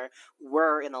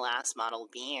were in the last model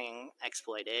being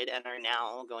exploited and are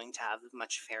now going to have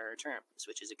much fairer terms,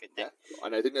 which is a good thing. Yeah.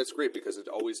 And I think that's great because it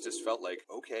always just felt like,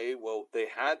 okay, well, they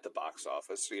had the box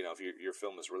office. If your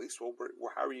film is released, well,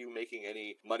 how are you making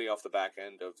any money off the back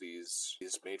end of these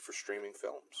made for streaming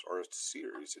films or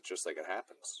series? It's just like it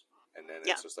happens. And then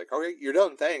it's just like, okay, you're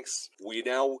done, thanks. We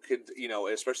now could,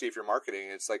 especially if you're marketing,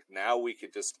 it's like now we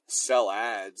could just sell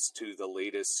ads to the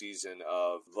latest season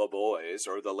of The Boys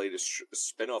or the latest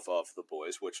spinoff of The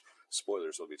Boys, which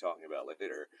spoilers we'll be talking about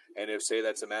later. And if, say,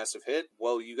 that's a massive hit,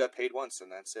 well, you got paid once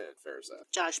and that's it. Fair as that.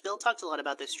 Josh, Bill talked a lot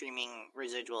about the streaming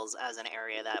residuals as an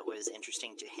area that was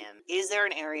interesting to him. Is there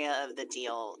an area of the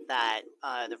deal that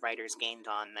the writers gained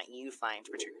on that you find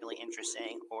particularly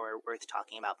interesting or worth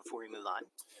talking about before we move on?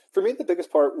 For me, the biggest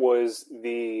part was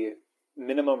the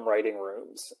minimum writing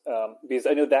rooms, because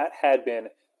I know that had been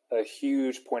a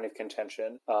huge point of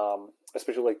contention,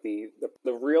 especially like the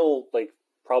real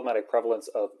problematic prevalence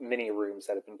of mini rooms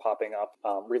that have been popping up,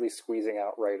 really squeezing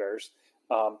out writers.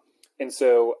 And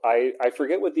so I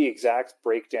forget what the exact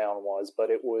breakdown was, but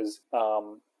it was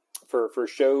for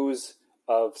shows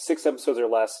of 6 episodes or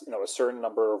less, a certain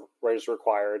number of writers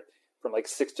required. From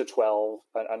 6 to 12,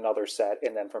 another set,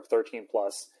 and then from 13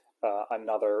 plus,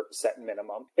 another set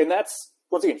minimum. And that's,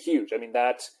 once again, huge. I mean,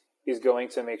 that is going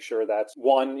to make sure that,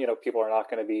 one, people are not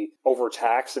going to be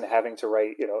overtaxed and having to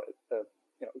write, a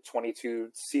 22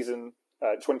 season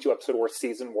 22 episode worth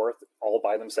season worth all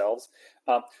by themselves,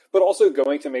 but also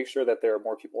going to make sure that there are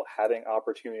more people having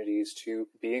opportunities to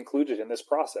be included in this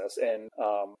process, and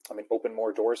open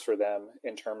more doors for them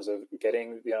in terms of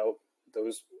getting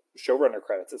those showrunner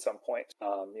credits at some point,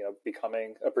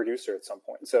 becoming a producer at some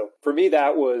point. So for me,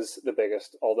 that was the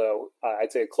biggest. Although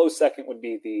I'd say a close second would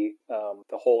be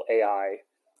the whole AI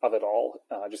of it all,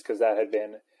 just because that had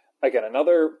been, again,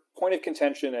 another point of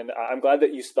contention. And I'm glad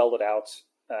that you spelled it out,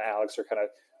 Alex, or kind of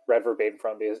read verbatim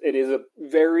from me. It is a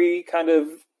very kind of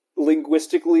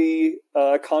linguistically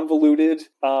convoluted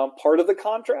part of the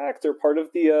contract, or part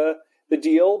of the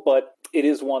deal, but it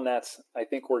is one that I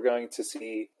think we're going to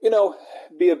see,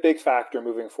 be a big factor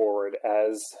moving forward,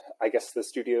 as I guess the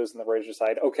studios and the writers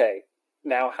decide, okay,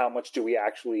 now how much do we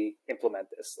actually implement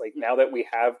this? Like, now that we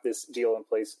have this deal in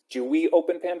place, do we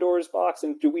open Pandora's box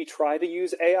and do we try to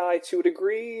use AI to a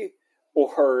degree?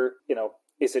 Or,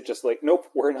 is it just like, nope,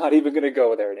 we're not even going to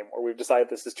go there anymore. We've decided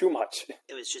this is too much.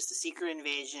 It was just a secret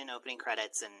invasion, opening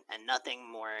credits, and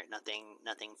nothing more,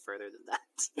 nothing further than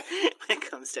that when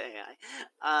it comes to AI.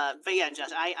 But yeah,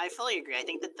 Josh, I fully agree. I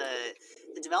think that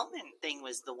the development thing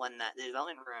was the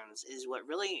development rooms is what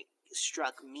really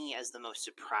struck me as the most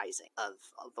surprising of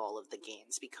all of the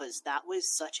games, because that was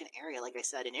such an area, like I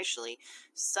said initially,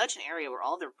 such an area where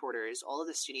all the reporters, all of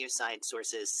the studio side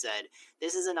sources said,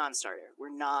 this is a non-starter.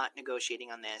 We're not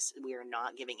negotiating on this. We are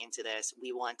not giving into this.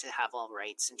 We want to have all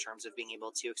rights in terms of being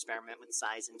able to experiment with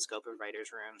size and scope of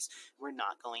writers' rooms. We're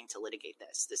not going to litigate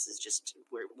this. This is just,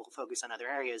 we'll focus on other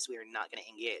areas. We are not going to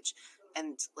engage.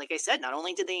 And like I said, not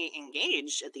only did they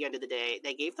engage at the end of the day,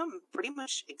 they gave them pretty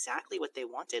much exactly what they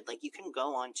wanted. Like, you can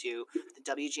go on to the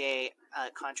WGA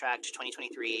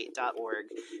contract2023.org.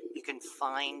 You can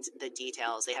find the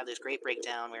details. They have this great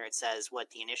breakdown where it says what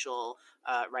the initial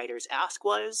writer's ask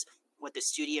was, what the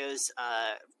studio's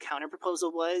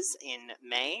counterproposal was in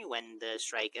May when the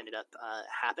strike ended up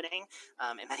happening.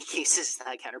 In many cases,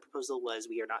 that counterproposal was,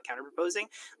 we are not counterproposing.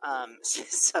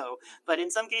 But in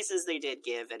some cases they did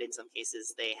give, and in some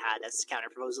cases they had a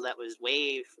counterproposal that was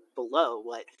way below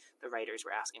what the writers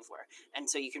were asking for. And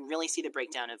so you can really see the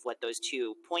breakdown of what those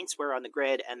 2 points were on the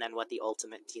grid, and then what the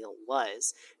ultimate deal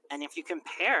was. And if you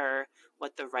compare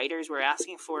what the writers were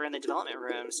asking for in the development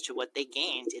rooms to what they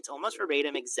gained, it's almost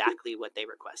verbatim exactly what they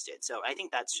requested. So I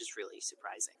think that's just really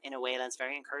surprising in a way that's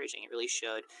very encouraging. It really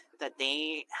showed that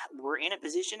they were in a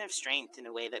position of strength in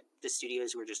a way that the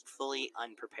studios were just fully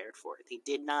unprepared for. They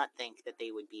did not think that they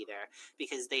would be there,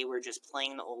 because they were just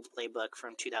playing the old playbook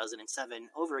from 2007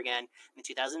 over again. In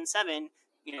 2007,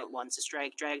 once the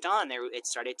strike dragged on, it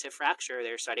started to fracture.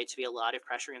 There started to be a lot of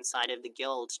pressure inside of the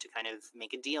guild to kind of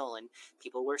make a deal, and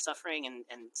people were suffering, and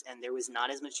there was not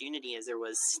as much unity as there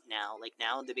was now. Like,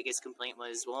 now the biggest complaint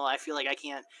was, well, I feel like I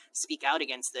can't speak out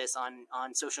against this on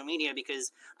social media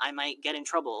because I might get in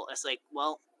trouble. It's like,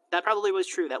 well, that probably was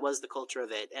true. That was the culture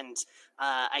of it. And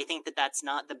I think that that's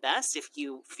not the best. If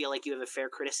you feel like you have a fair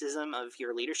criticism of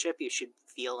your leadership, you should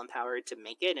feel empowered to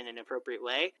make it in an appropriate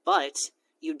way. But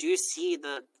you do see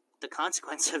the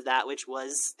consequence of that, which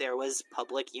was there was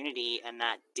public unity, and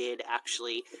that did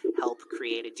actually help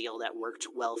create a deal that worked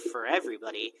well for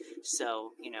everybody.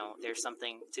 So, there's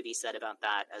something to be said about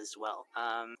that as well.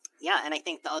 And I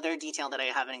think the other detail that I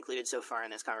haven't included so far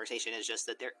in this conversation is just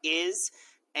that there is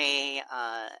a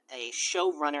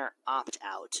showrunner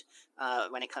opt-out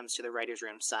when it comes to the writer's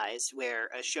room size, where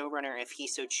a showrunner, if he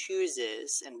so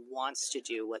chooses and wants to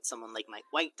do what someone like Mike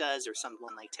White does, or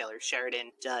someone like Taylor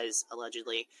Sheridan does,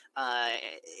 allegedly,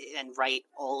 and write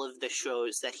all of the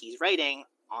shows that he's writing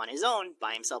on his own,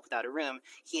 by himself, without a room,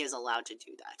 he is allowed to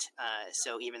do that.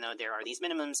 So even though there are these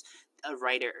minimums, a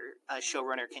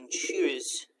showrunner can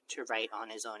choose to write on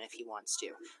his own if he wants to,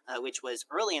 which was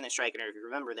early in the strike. And if you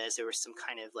remember this, there was some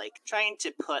kind of like trying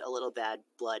to put a little bad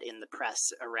blood in the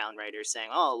press around writers saying,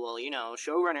 oh, well,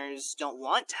 showrunners don't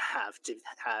want to have to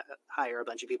hire a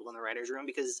bunch of people in the writer's room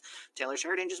because Taylor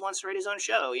Sheridan just wants to write his own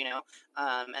show,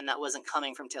 and that wasn't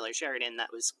coming from Taylor Sheridan.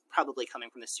 That was probably coming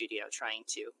from the studio trying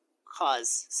to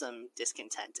cause some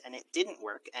discontent, and it didn't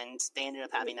work, and they ended up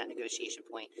having that negotiation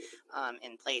point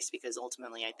in place, because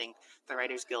ultimately I think the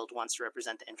Writers Guild wants to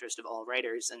represent the interest of all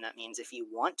writers, and that means if you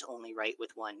want to only write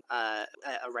with a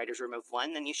writer's room of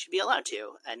one, then you should be allowed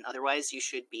to, and otherwise you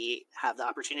should have the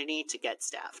opportunity to get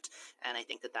staffed. And I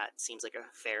think that seems like a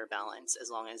fair balance,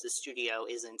 as long as the studio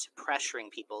isn't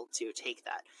pressuring people to take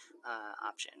that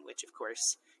option, which of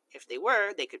course if they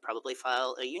were, they could probably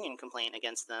file a union complaint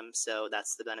against them. So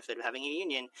that's the benefit of having a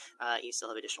union. You still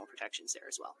have additional protections there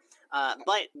as well.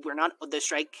 But the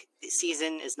strike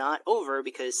season is not over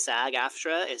because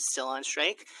SAG-AFTRA is still on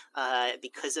strike.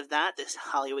 Because of that, the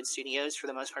Hollywood studios, for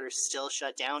the most part, are still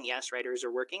shut down. Yes, writers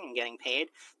are working and getting paid.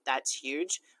 That's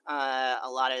huge. A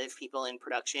lot of people in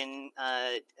production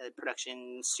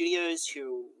studios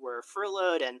who were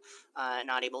furloughed and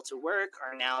not able to work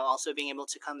are now also being able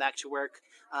to come back to work.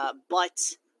 But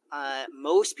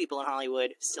most people in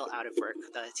Hollywood still out of work.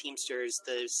 The Teamsters,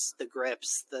 the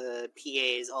grips, the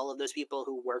PAs, all of those people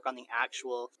who work on the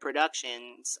actual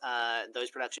productions,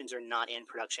 those productions are not in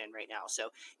production right now. So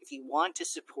if you want to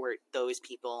support those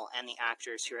people and the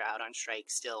actors who are out on strike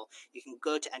still, you can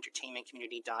go to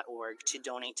entertainmentcommunity.org to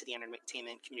donate to the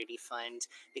Entertainment Community Fund,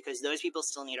 because those people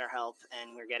still need our help,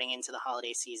 and we're getting into the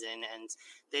holiday season, and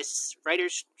this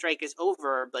writer's strike is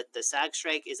over, but the SAG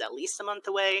strike is at least a month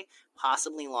away,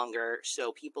 possibly longer,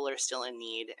 so people are still in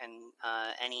need, and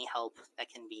any help that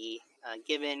can be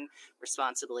given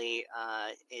responsibly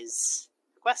is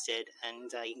requested,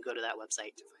 and you can go to that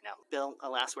website to find out. Bill, a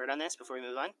last word on this before we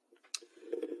move on?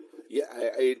 Yeah,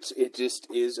 it just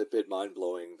is a bit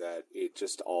mind-blowing that it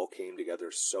just all came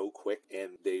together so quick,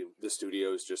 and the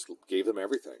studios just gave them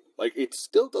everything. Like, it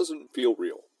still doesn't feel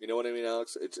real. You know what I mean,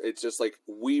 Alex? It's just like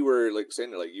we were like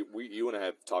saying, like you and I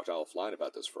have talked offline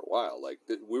about this for a while. Like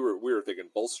we were thinking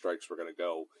both strikes were going to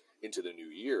go into the new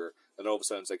year, and all of a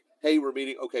sudden it's like, hey, we're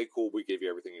meeting. Okay, cool. We gave you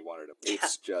everything you wanted.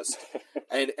 It's just,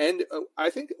 and I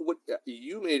think what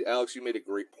you made, Alex, you made a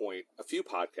great point a few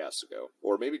podcasts ago,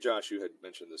 or maybe Josh, you had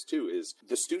mentioned this too. Is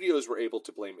the studios were able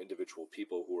to blame individual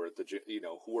people who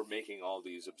were making all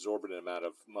these exorbitant amount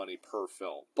of money per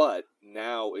film, but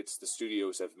now it's the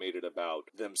studios have made it about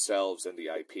themselves and the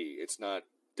IP. It's not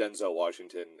Denzel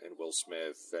Washington and Will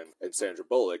Smith and Sandra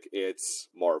Bullock. It's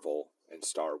Marvel and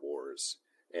Star Wars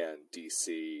and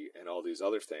DC and all these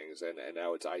other things, and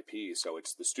now it's IP, so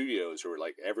it's the studios who are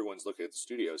like, everyone's looking at the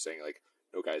studios saying like,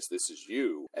 no guys, this is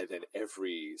you, and then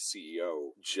every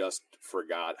CEO just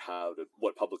forgot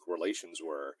what public relations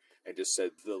were, and just said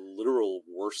the literal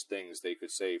worst things they could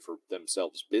say for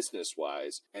themselves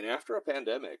business-wise. And after a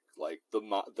pandemic, like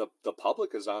the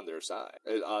public is on their side,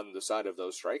 on the side of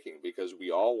those striking, because we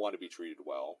all want to be treated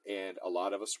well, and a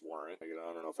lot of us weren't. I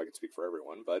don't know if I can speak for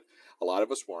everyone, but a lot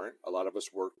of us weren't. A lot of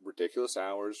us worked ridiculous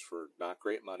hours for not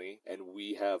great money, and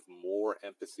we have more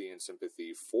empathy and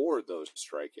sympathy for those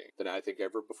striking than I think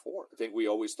ever before. I think we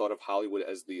always thought of Hollywood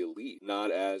as the elite, not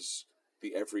as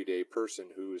the everyday person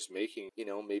who is making,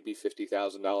 maybe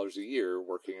 $50,000 a year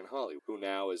working in Hollywood, who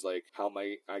now is like,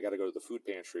 I got to go to the food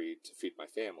pantry to feed my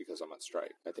family because I'm on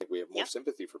strike. I think we have more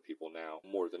sympathy for people now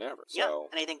more than ever. Yeah,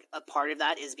 and I think a part of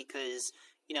that is because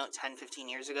 10, 15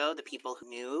 years ago, the people who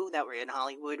knew that were in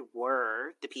Hollywood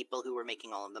were the people who were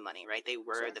making all of the money, right? They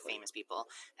were the famous people.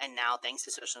 And now, thanks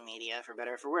to social media, for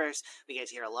better or for worse, we get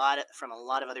to hear from a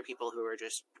lot of other people who are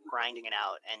just grinding it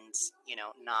out and,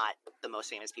 not the most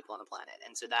famous people on the planet.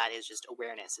 And so that is just,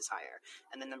 awareness is higher.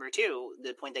 And then number two,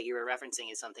 the point that you were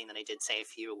referencing is something that I did say a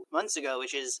few months ago,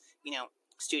 which is,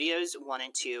 studios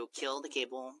wanted to kill the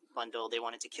cable bundle, they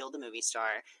wanted to kill the movie star,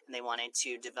 and they wanted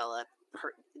to develop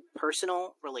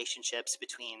personal relationships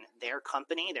between their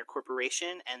company, their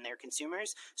corporation, and their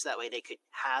consumers, so that way they could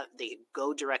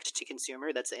go direct to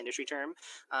consumer. That's the industry term,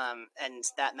 and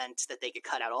that meant that they could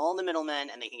cut out all the middlemen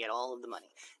and they can get all of the money.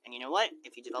 And you know what?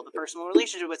 If you develop a personal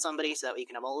relationship with somebody, so that way you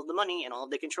can have all of the money and all of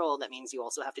the control, that means you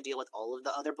also have to deal with all of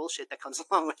the other bullshit that comes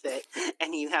along with it,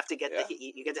 and you have to get the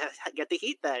heat. You get to get the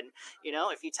heat. Then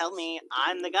if you tell me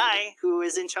I'm the guy who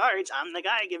is in charge, I'm the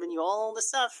guy giving you all the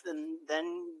stuff, and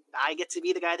then I get to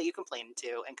be the guy that you complain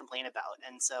to and complain about.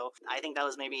 And so I think that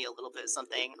was maybe a little bit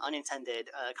something unintended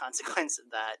consequence of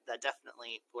that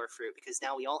definitely bore fruit, because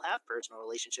now we all have personal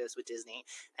relationships with Disney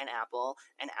and Apple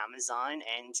and Amazon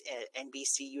and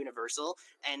NBC Universal,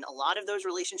 and a lot of those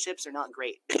relationships are not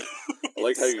great. I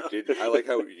like how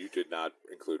you did not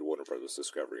include Warner Brothers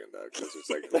Discovery in that, because it's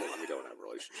like, we don't have a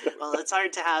relationship. Well, it's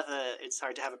hard to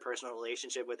have a personal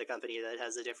relationship with a company that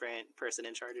has a different person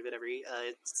in charge of it every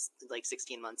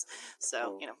 16 months.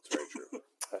 So it's very true.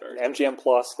 Very MGM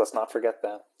Plus, let's not forget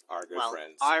that. Our good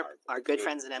friends. Our good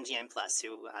friends at MGM Plus,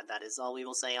 who that is all we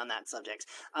will say on that subject.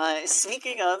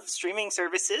 Speaking of streaming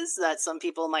services that some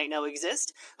people might know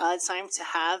exist, it's time to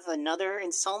have another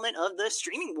installment of the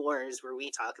Streaming Wars, where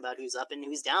we talk about who's up and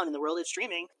who's down in the world of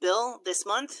streaming. Bill, this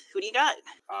month, who do you got?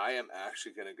 I am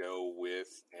actually going to go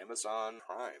with Amazon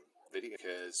Prime Video,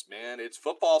 because it's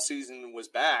football season was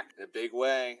back in a big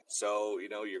way, so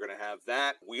you're gonna have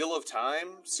that. Wheel of Time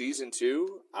season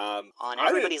 2 on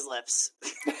everybody's lips.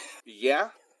 Yeah,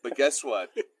 But guess what?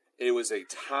 It was a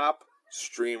top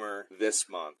streamer this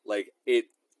month. Like, it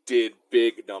did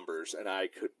big numbers, and I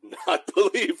could not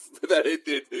believe that it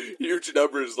did huge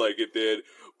numbers like it did.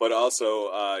 But also,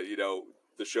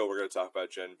 the show we're going to talk about,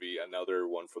 Gen V, another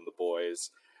one from the boys.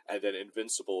 And then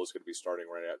Invincible is going to be starting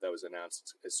right out. That was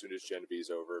announced as soon as Gen V is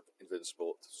over.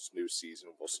 Invincible's new season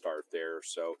will start there.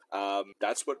 So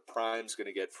that's what Prime's going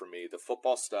to get from me. The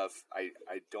football stuff, I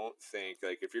don't think,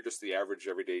 like, if you're just the average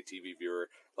everyday TV viewer,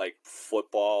 like,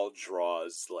 football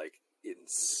draws, like,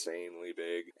 insanely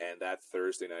big. And that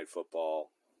Thursday night football,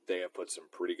 they have put some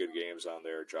pretty good games on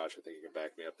there. Josh, I think you can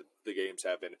back me up. The games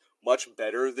have been much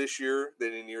better this year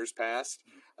than in years past.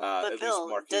 But at Bill, least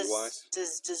marquee-wise.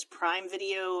 does Prime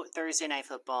Video Thursday Night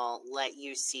Football let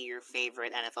you see your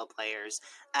favorite NFL players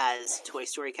as Toy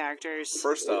Story characters?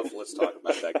 First off, let's talk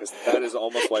about that, because that is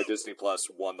almost why Disney Plus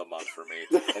won the month for me,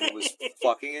 and it was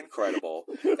fucking incredible.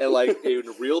 And like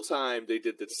in real time, they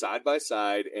did it side by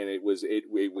side, and it was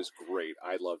great.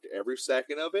 I loved every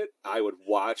second of it. I would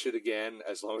watch it again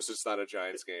as long as it's not a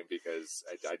Giants game, because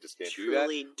I just can't do that.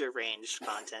 Truly deranged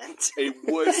content. It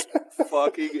was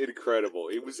fucking incredible.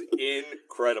 It was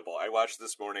incredible. I watched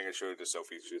this morning. I showed it to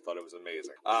Sophie. She thought it was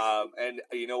amazing. And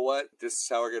you know what? This is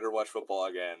how we're going to watch football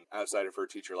again. Outside of her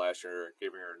teacher last year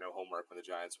giving her no homework when the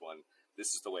Giants won.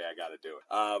 This is the way I got to do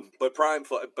it. But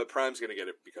Prime's going to get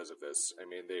it because of this. I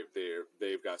mean,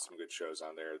 they've got some good shows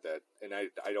on there and I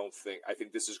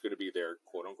think this is going to be their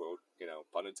quote unquote,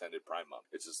 pun intended, Prime month.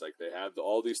 It's just like they have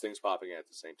all these things popping at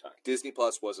the same time. Disney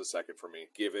Plus was a second for me,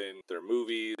 given their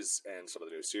movies and some of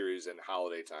the new series, and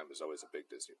holiday time is always a big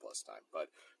Disney Plus time. But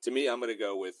to me, I'm going to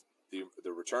go with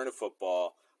the return of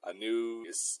football, a new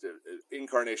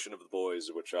incarnation of the boys,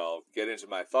 which I'll get into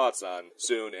my thoughts on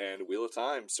soon, and Wheel of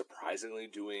Time surprisingly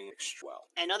doing extremely well.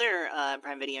 And other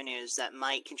Prime Video news that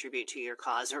might contribute to your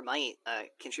cause or might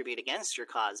contribute against your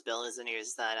cause, Bill, is the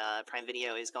news that Prime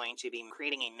Video is going to be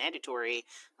creating a mandatory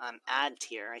ad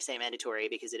tier. I say mandatory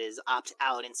because it is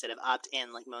opt-out instead of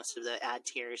opt-in, like most of the ad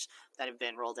tiers that have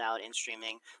been rolled out in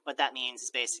streaming. What that means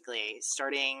is basically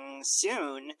starting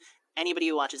soon, anybody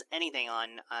who watches anything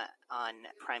on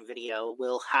Prime Video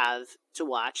will have to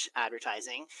watch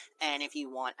advertising, and if you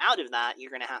want out of that,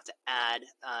 you're going to have to add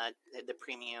the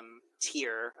premium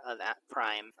tier of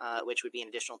Prime, which would be an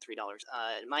additional $3.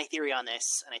 My theory on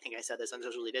this, and I think I said this on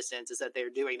Socially Distanced, is that they're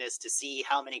doing this to see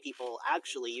how many people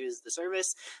actually use the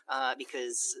service,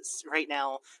 because right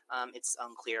now it's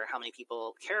unclear how many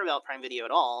people care about Prime Video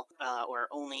at all, or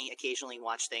only occasionally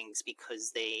watch things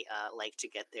because they like to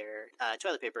get their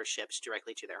toilet paper shipped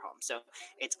directly to their home. So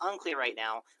it's unclear right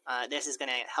now. This is going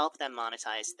to help them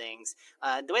monetize things.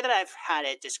 The way that I've had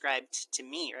it described to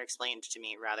me, or explained to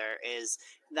me rather, is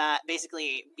that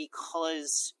basically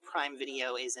because Prime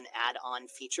Video is an add-on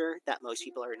feature that most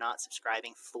people are not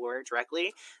subscribing for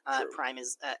directly,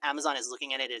 Amazon is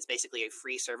looking at it as basically a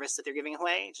free service that they're giving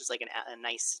away, just like a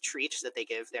nice treat that they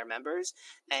give their members.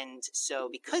 And so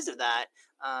because of that,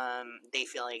 they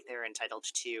feel like they're entitled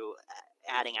to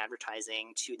adding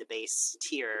advertising to the base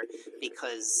tier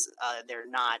because they're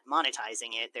not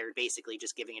monetizing it. They're basically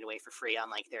just giving it away for free,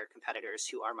 unlike their competitors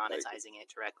who are monetizing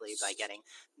it directly by getting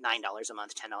 $9 a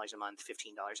month, $10 a month,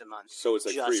 $15 a month. So it's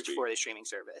like just freebie for the streaming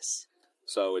service.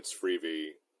 So it's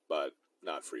freebie, but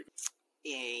not freebie.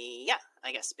 Yeah,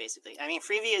 I guess basically. I mean,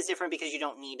 freebie is different because you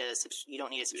don't need a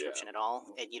subscription at all.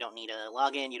 You don't need a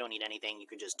login. You don't need anything. You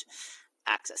could just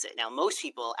access it. Now, most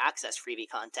people access freebie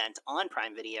content on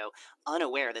Prime Video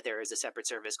unaware that there is a separate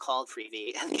service called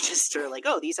Freebie, and they just are like,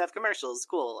 oh, these have commercials,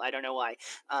 cool, I don't know why.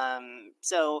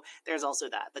 So there's also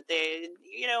that. But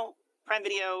Prime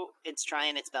Video, it's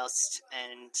trying its best,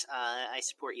 and I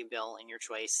support you, Bill, in your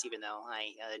choice, even though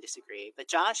I disagree. But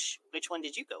Josh, which one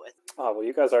did you go with? Oh, well,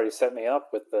 you guys already set me up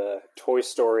with the Toy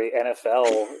Story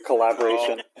NFL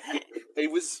collaboration. I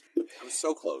was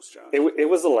so close, John. It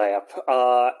was a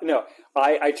layup. No,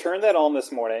 I turned that on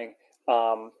this morning,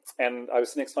 and I was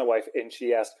sitting next to my wife, and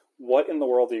she asked, "What in the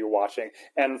world are you watching?"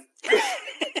 And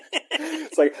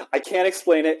it's like, I can't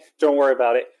explain it. Don't worry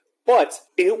about it. But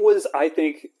it was, I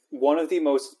think, one of the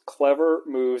most clever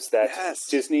moves that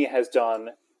Disney has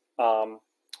done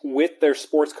with their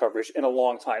sports coverage in a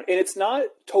long time. And it's not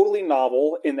totally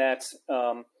novel in that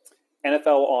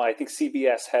NFL, I think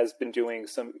CBS has been doing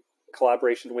some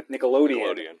collaboration with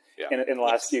Nickelodeon in the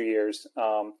last few years.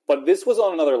 But this was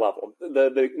on another level.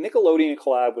 The Nickelodeon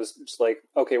collab was just like,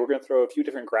 okay, we're going to throw a few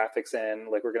different graphics in,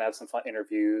 like we're going to have some fun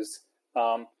interviews.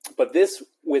 But this,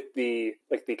 with the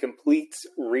complete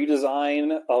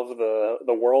redesign of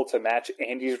the world to match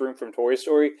Andy's room from Toy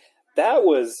Story, that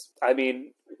was, I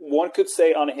mean, one could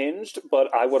say unhinged, but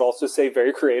I would also say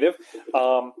very creative.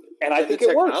 And I think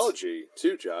it works. Technology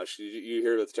too, Josh. You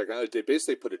hear about the technology. They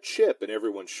basically put a chip in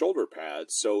everyone's shoulder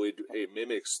pads, so it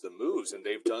mimics the moves. And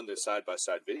they've done this side by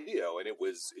side video, and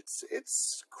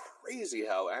it's crazy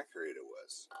how accurate it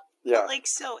was. Yeah. But like,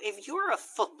 so if you're a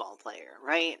football player,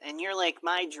 right, and you're like,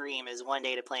 my dream is one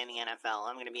day to play in the NFL.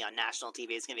 I'm going to be on national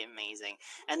TV. It's going to be amazing.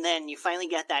 And then you finally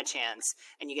get that chance,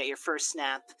 and you get your first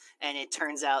snap, and it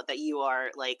turns out that you are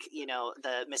like, you know,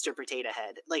 the Mr. Potato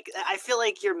Head. Like, I feel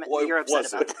like you're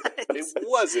upset about that. It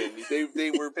wasn't.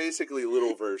 They were basically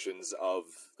little versions of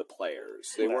the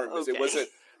players. They weren't. Okay.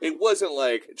 It wasn't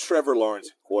like Trevor Lawrence,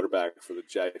 quarterback for the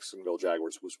Jacksonville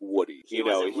Jaguars, was Woody. He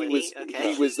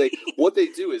was like, what they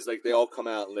do is like they all come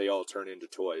out and they all turn into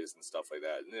toys and stuff like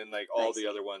that. And then like all the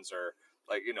other ones are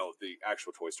like, you know, the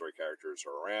actual Toy Story characters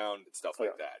are around and stuff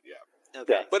like that. Yeah.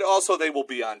 Okay. Yeah. But also they will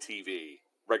be on TV,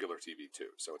 regular TV too.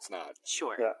 So it's not.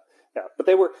 Sure. Yeah. Yeah, but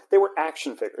they were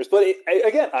action figures. But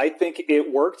again, I think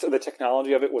it worked. The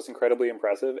technology of it was incredibly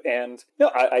impressive, and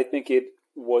I think it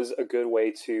was a good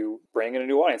way to bring in a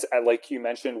new audience. Like you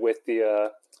mentioned with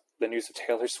the news of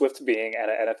Taylor Swift being at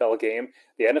an NFL game,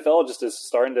 the NFL just is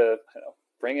starting to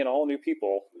bring in all new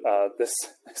people this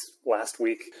last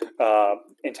week,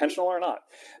 intentional or not.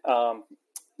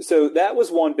 So that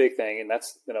was one big thing, and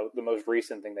that's the most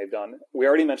recent thing they've done. We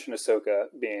already mentioned Ahsoka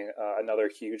being another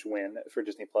huge win for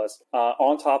Disney Plus.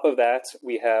 On top of that,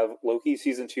 we have Loki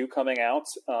season 2 coming out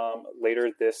later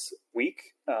this week.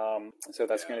 So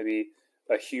that's going to be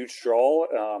a huge draw.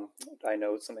 I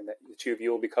know it's something that the two of you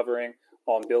will be covering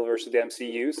on Bill versus the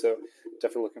MCU. So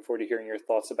definitely looking forward to hearing your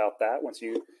thoughts about that once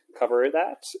you cover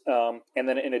that. And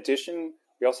then in addition,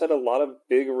 we also had a lot of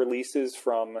big releases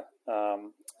from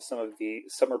some of the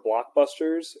summer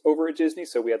blockbusters over at Disney.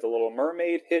 So we had The Little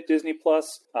Mermaid hit Disney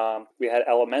Plus. We had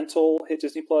Elemental hit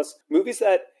Disney Plus. Movies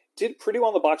that did pretty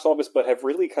well in the box office, but have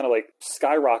really kind of like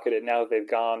skyrocketed now that they've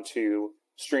gone to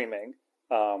streaming.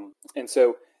 And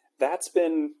so that's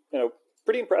been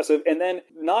pretty impressive. And then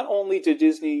not only did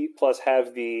Disney Plus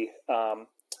have the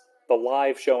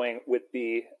live showing with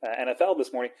the NFL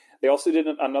this morning, they also did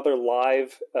another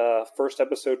live first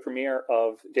episode premiere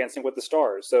of Dancing with the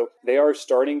Stars. So they are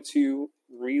starting to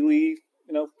really,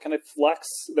 kind of flex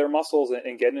their muscles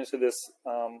and get into this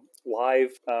live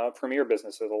premiere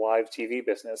business or the live TV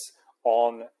business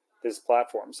on this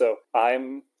platform. So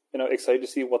I'm, excited to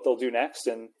see what they'll do next.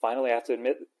 And finally, I have to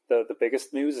admit, the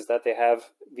biggest news is that they have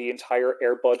the entire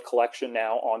Air Bud collection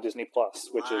now on Disney Plus,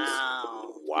 which is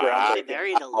wow. I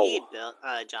buried the lead, Bill.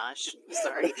 Josh.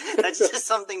 Sorry, that's just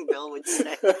something Bill would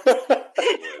say.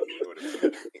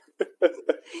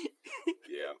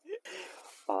 Yeah.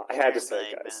 I had to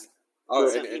say it, guys. Oh,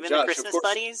 so and even Josh, the Christmas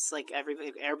buddies, like every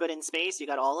Air Bud in space, you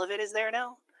got all of it is there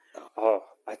now? Oh,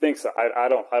 I think so. I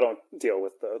don't deal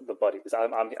with the buddies.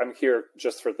 I'm here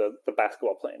just for the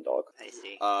basketball playing dog. I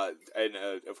see. And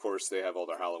of course they have all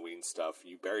their Halloween stuff.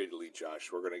 You buried the lead, Josh.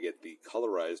 We're gonna get the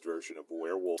colorized version of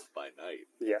Werewolf by Night.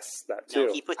 Yes, that too.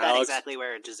 No, he put that exactly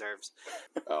where it deserves.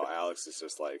 Oh, Alex is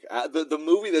just like the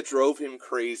movie that drove him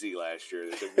crazy last year.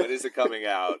 When is it coming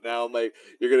out? Now I'm like,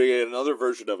 you're gonna get another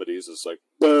version of it. He's just like,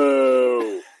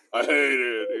 boo. I hate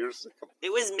it.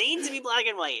 It was made to be black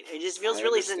and white. It just feels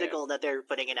really cynical that they're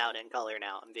putting it out in color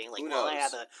now. I'm being like, well, I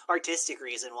have an artistic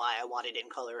reason why I want it in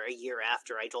color a year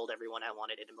after I told everyone I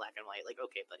wanted it in black and white. Like,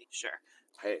 okay, buddy, sure.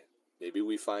 Hey, maybe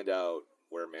we find out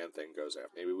where Man-Thing goes after.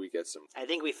 Maybe we get some... I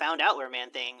think we found out where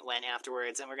Man-Thing went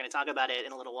afterwards, and we're going to talk about it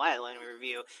in a little while when we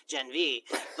review Gen V.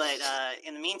 But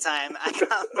in the meantime, I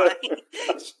got my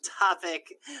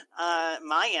topic.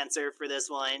 My answer for this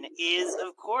one is,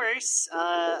 of course,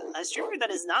 a streamer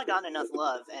that has not gotten enough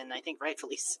love, and I think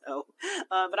rightfully so.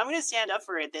 But I'm going to stand up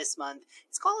for it this month.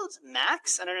 It's called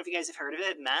Max. I don't know if you guys have heard of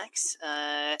it. Max.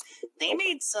 They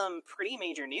made some pretty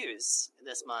major news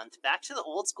this month. Back to the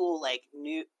old school, like,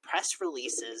 new press releases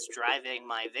driving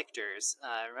my victors.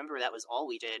 Remember, that was all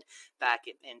we did back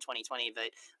in 2020,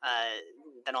 but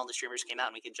then all the streamers came out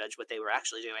and we could judge what they were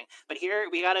actually doing. But here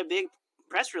we got a big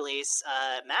press release.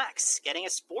 Max getting a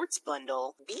sports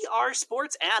bundle, VR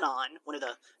sports add-on, one of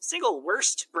the single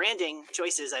worst branding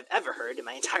choices I've ever heard in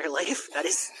my entire life. That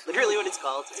is literally what it's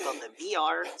called. It's called the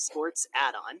VR sports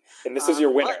add-on. And this is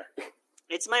your winner.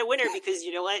 It's my winner because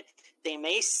you know what? They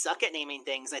may suck at naming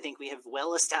things. I think we have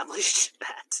well established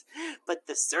that. But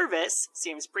the service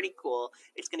seems pretty cool.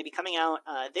 It's going to be coming out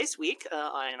this week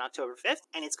on October 5th,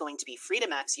 and it's going to be free to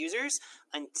Max users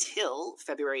until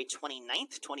February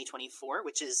 29th, 2024,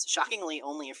 which is shockingly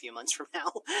only a few months from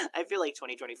now. I feel like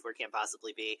 2024 can't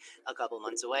possibly be a couple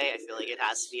months away. I feel like it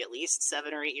has to be at least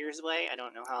 7 or 8 years away. I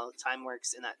don't know how time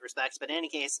works in that respect, but in any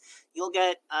case, you'll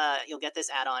get this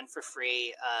add-on for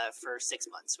free for 6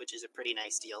 months, which is a pretty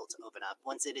nice deal to open up.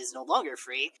 Once it is no longer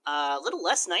free, a little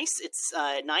less nice. It's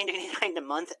 $9.99 a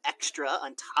month extra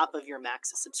on top of your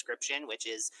Max subscription, which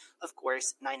is, of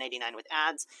course, $9.99 with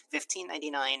ads,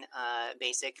 $15.99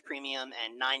 basic premium,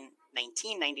 and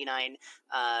 $19.99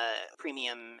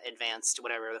 premium advanced,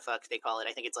 whatever the fuck they call it.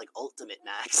 I think it's like Ultimate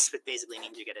Max, but basically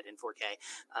means you get it in 4K.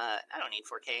 I don't need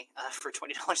 4K for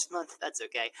 $20 a month. That's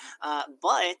okay.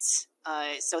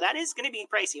 So that is going to be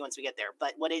pricey once we get there.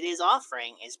 But what it is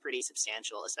offering is pretty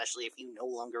substantial, especially if you no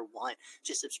longer want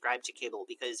to subscribe to cable,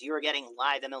 because you're getting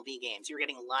live MLB games, you're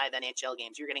getting live NHL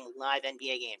games, you're getting live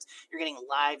NBA games, you're getting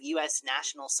live U.S.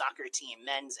 national soccer team,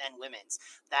 men's and women's.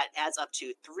 That adds up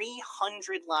to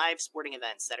 300 live sporting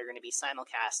events that are going to be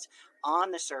simulcast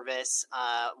on the service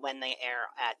when they air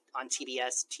on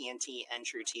TBS, TNT, and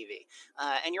True TV.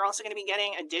 And you're also going to be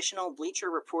getting additional Bleacher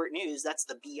Report news. That's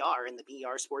the BR in the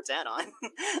BR Sports add-on.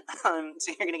 So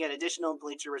you're going to get additional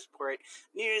Bleacher Report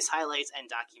news, highlights, and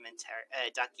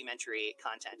documentary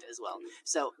content as well.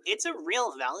 So it's a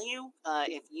real value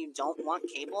if you don't want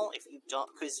cable,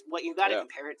 because what you got to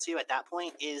compare it to at that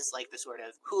point is like the sort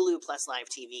of Hulu plus live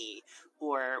TV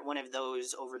or one of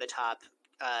those over-the-top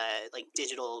like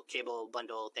digital cable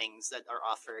bundle things that are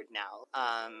offered now.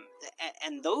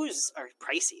 And those are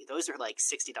pricey. Those are like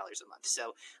 $60 a month.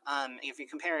 So if you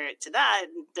compare it to that,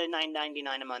 the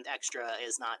 $9.99 a month extra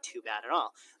is not too bad at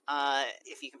all.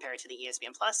 If you compare it to the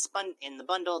ESPN Plus in the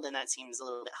bundle, then that seems a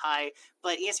little bit high.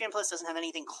 But ESPN Plus doesn't have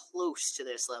anything close to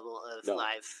this level of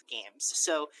live games.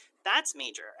 So that's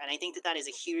major. And I think that is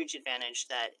a huge advantage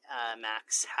that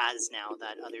Max has now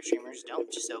that other streamers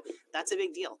don't. So that's a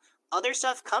big deal. Other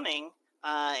stuff coming,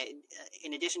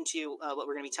 in addition to what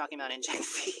we're going to be talking about in Gen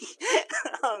V,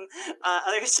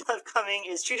 other stuff coming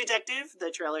is True Detective.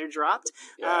 The trailer dropped.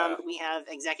 Yeah. We have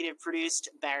executive produced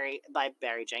by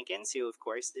Barry Jenkins, who, of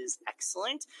course, is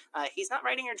excellent. He's not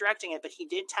writing or directing it, but he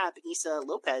did tap Issa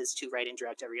Lopez to write and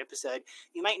direct every episode.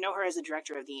 You might know her as the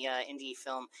director of the indie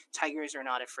film Tigers Are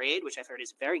Not Afraid, which I've heard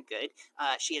is very good.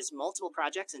 She has multiple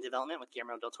projects in development with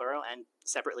Guillermo del Toro and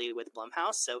separately with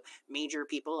Blumhouse, so major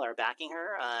people are backing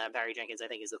her. Barry Jenkins, I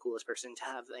think, is the coolest person to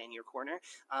have in your corner.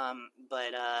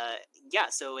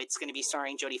 So it's going to be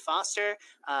starring Jodie Foster,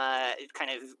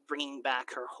 kind of bringing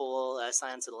back her whole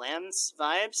Silence of the Lambs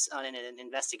vibes on an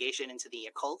investigation into the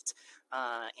occult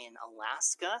in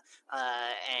Alaska.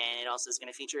 And it also is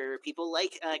going to feature people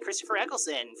like Christopher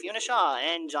Eccleston, Fiona Shaw,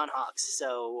 and John Hawkes.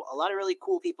 So a lot of really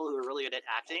cool people who are really good at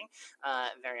acting.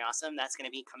 Very awesome. That's going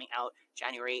to be coming out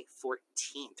January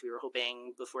 14th. We were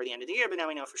hoping before the end of the year, but now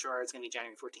we know for sure it's going to be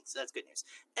January 14th. So that's good news.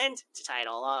 And to tie it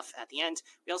all off at the end,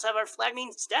 we also have our Flag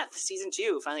Means Death Season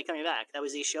 2 finally coming back. That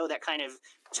was a show that kind of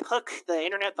took the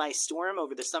internet by storm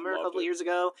over the summer a couple of years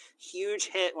ago. Huge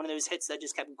hit, one of those hits that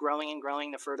just kept growing and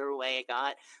growing the further away it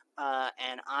got.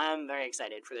 And I'm very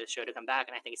excited for this show to come back,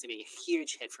 and I think it's going to be a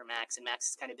huge hit for Max, and Max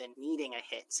has kind of been needing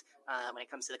a hit when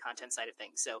it comes to the content side of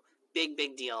things. So big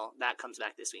deal. That comes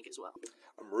back this week as well.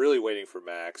 I'm really waiting for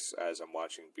Max as I'm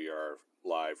watching VR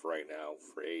live right now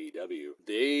for AEW.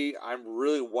 I'm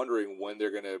really wondering when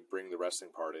they're going to bring the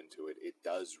wrestling part into it.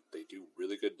 They do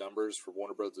really good numbers for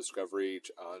Warner Bros. Discovery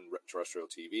on terrestrial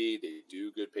TV. They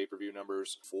do good pay-per-view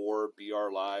numbers for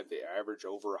BR Live. They average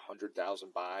over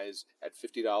 100,000 buys at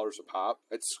 $50 a pop.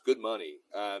 That's good money.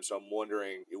 So I'm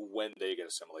wondering when they get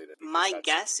assimilated. My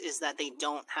guess is that they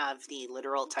don't have the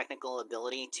literal technical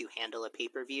ability to handle a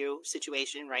pay-per-view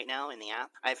situation right now in the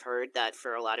app. I've heard that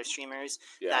for a lot of streamers,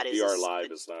 that is BR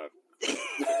Live is not.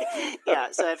 Yeah,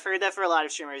 so I've heard that for a lot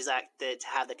of streamers that to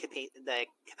have the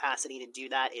capacity to do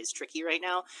that is tricky right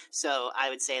now. So I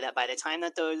would say that by the time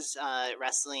that those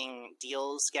wrestling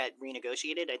deals get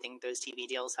renegotiated, I think those TV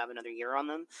deals have another year on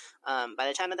them. By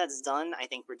the time that that's done, I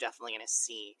think we're definitely going to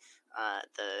see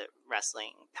the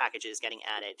wrestling packages getting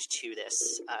added to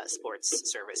this sports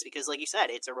service, because like you said,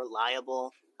 it's a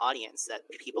reliable audience that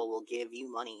people will give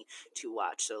you money to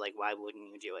watch. So like, why wouldn't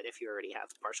you do it if you already have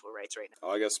partial rights right now?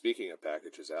 Oh, I guess speaking of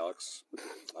packages, Alex,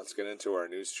 let's get into our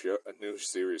new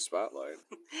series spotlight.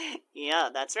 Yeah,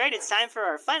 that's right. It's time for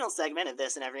our final segment of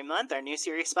This and Every Month, our new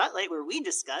series spotlight, where we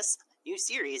discuss new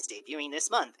series debuting this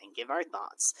month, and give our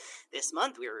thoughts. This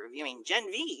month, we are reviewing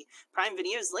Gen V, Prime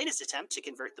Video's latest attempt to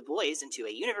convert The Boys into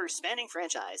a universe-spanning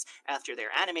franchise. After their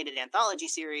animated anthology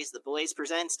series, The Boys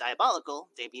Presents Diabolical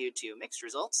debuted to mixed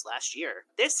results last year.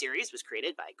 This series was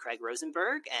created by Craig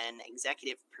Rosenberg, an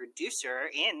executive producer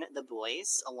in The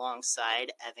Boys,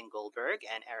 alongside Evan Goldberg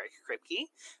and Eric Kripke.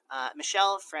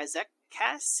 Michelle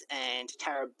Frazekas and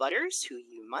Tara Butters, who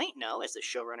you might know as the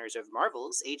showrunners of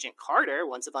Marvel's Agent Carter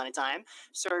Once Upon a Time,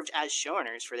 served as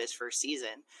showrunners for this first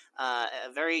season. A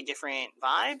very different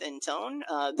vibe and tone,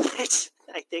 but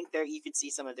I think there you could see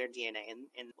some of their DNA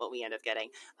in what we end up getting.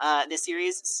 This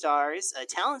series stars a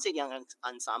talented young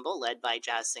ensemble led by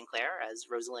Jazz Sinclair as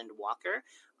Rosalind Walker.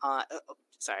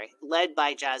 Led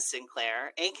by Jazz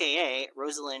Sinclair, a.k.a.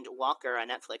 Rosalind Walker on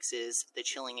Netflix's The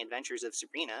Chilling Adventures of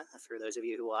Sabrina, for those of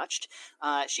you who watched.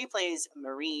 She plays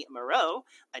Marie Moreau,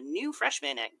 a new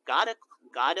freshman at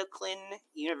Godolphin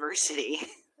University,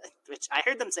 which I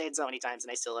heard them say it so many times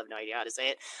and I still have no idea how to say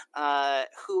it,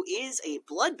 who is a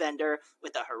bloodbender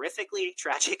with a horrifically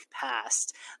tragic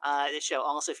past. This show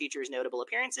also features notable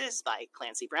appearances by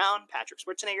Clancy Brown, Patrick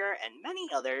Schwarzenegger, and many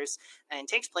others, and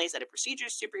takes place at a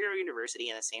prestigious superhero university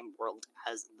in the same world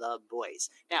as The Boys.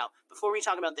 Now, before we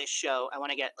talk about this show, I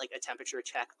want to get a temperature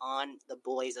check on The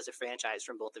Boys as a franchise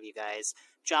from both of you guys.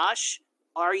 Josh,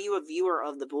 are you a viewer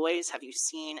of The Boys? Have you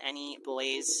seen any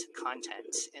Boys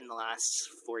content in the last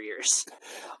 4 years?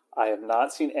 I have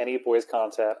not seen any Boys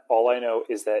content. All I know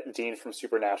is that Dean from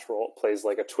Supernatural plays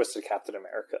a twisted Captain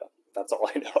America. That's all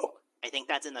I know. Yes. I think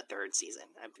that's in the third season.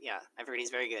 I've heard he's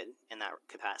very good in that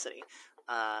capacity.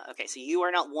 Okay, so you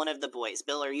are not one of the boys.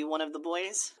 Bill, are you one of the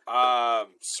boys?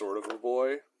 Sort of a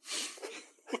boy.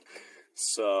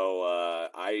 So,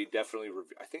 I definitely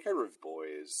I think I reviewed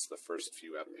Boys, the first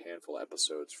handful of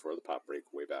episodes for the Pop Break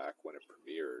way back when it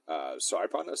premiered. So I'd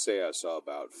probably say I saw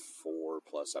about 4+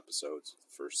 episodes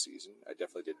the first season. I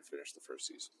definitely didn't finish the first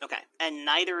season. Okay, and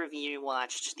neither of you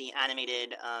watched the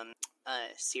animated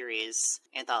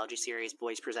anthology series,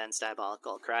 Boys Presents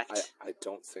Diabolical, correct? I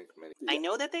don't think many. I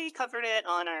know that they covered it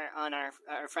on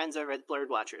our friends over at Blurred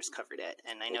Watchers covered it,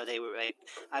 and I know they were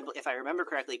if I remember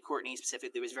correctly, Courtney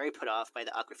specifically was very put off by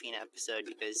the Awkwafina episode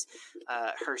because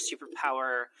her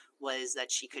superpower was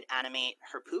that she could animate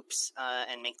her poops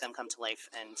and make them come to life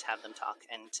and have them talk,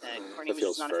 and Courtney was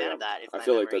just not a fan of that. I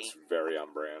feel like that's very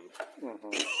on brand.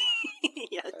 Mm-hmm.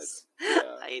 Yes,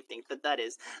 I think that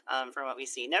is from what we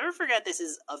see. Never forget, this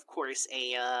is of course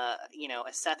a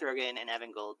Seth Rogen and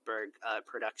Evan Goldberg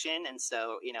production, and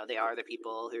so they are the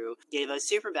people who gave us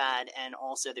Superbad and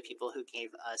also the people who gave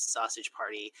us Sausage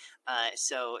Party.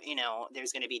 So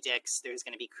there's going to be dicks, there's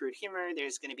going to be crude humor,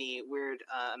 there's going to be weird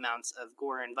amounts of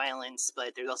gore and violence,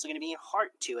 but there's also going to be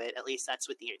heart to it. At least that's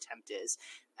what the attempt is.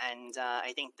 And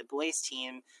I think the Boys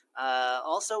team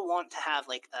also want to have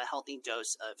a healthy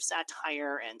dose of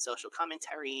satire and social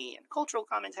commentary and cultural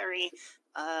commentary.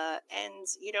 And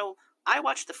I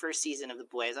watched the first season of The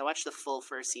Boys. I watched the full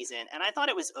first season, and I thought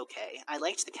it was okay. I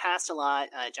liked the cast a lot.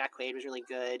 Jack Quaid was really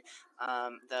good.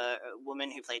 The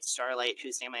woman who played Starlight,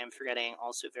 whose name I am forgetting,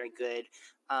 also very good.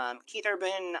 Keith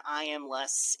Urban, I am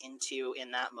less into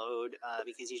in that mode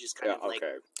because he's just kind of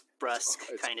brusque,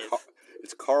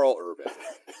 It's Carl Urban.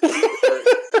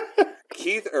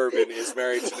 Keith Urban is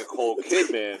married to Nicole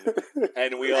Kidman,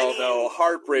 and we all know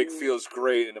heartbreak feels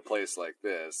great in a place like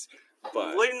this.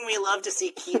 But wouldn't we love to see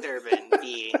Keith Urban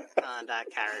be that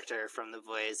character from The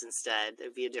Boys instead?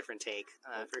 It'd be a different take,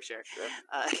 for sure.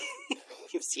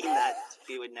 You've seen that,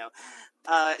 you would know.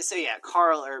 So yeah,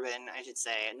 Carl Urban, I should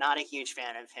say. Not a huge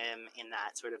fan of him in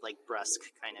that sort of brusque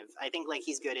kind of. I think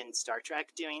he's good in Star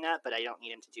Trek doing that, but I don't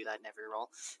need him to do that in every role.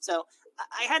 So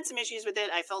I had some issues with it.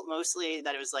 I felt mostly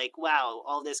that it was wow,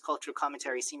 all this cultural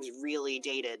commentary seems really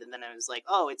dated, and then I was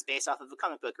oh, it's based off of a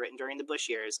comic book written during the Bush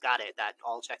years. Got it. That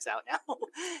all checks out now.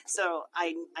 So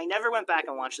I never went back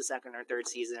and watched the second or third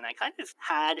season. I kind of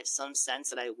had some sense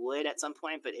that I would at some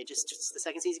point, but it just the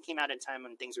second season came out at a time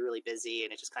when things were really busy,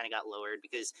 and it just kind of got lowered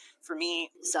because for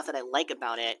me, stuff that I like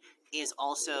about it is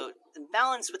also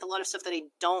balanced with a lot of stuff that I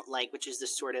don't like, which is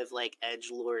this sort of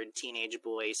edgelord teenage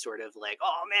boy sort of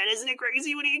oh man, isn't it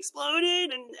crazy when he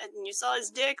exploded and you saw his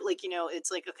dick?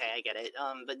 It's okay, I get it,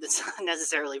 but that's not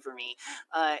necessarily for me.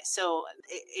 So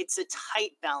it's a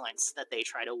tight balance that they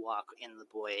try to walk in The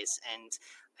Boys, and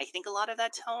I think a lot of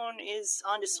that tone is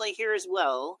on display here as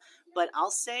well. But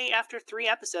I'll say after 3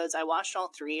 episodes, I watched all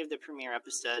 3 of the premiere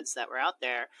episodes that were out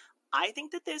there. I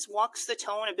think that this walks the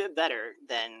tone a bit better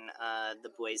than The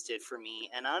Boys did for me,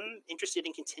 and I'm interested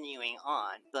in continuing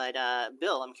on. But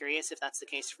Bill, I'm curious if that's the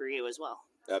case for you as well.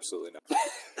 Absolutely not.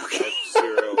 I have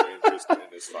zero interest in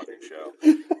this fucking show.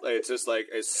 Like, it's just like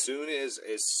as soon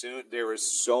there were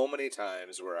so many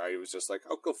times where I was just like,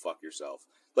 "Oh, go fuck yourself."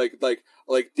 Like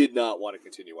did not want to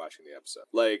continue watching the episode.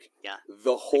 Like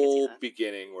the whole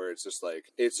beginning where it's just like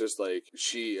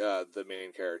she the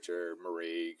main character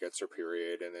Marie gets her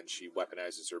period and then she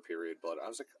weaponizes her period blood. I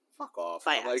was like, fuck off.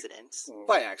 By accident.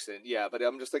 By accident, yeah. But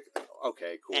I'm just like,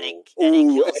 okay, cool. And it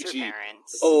kills her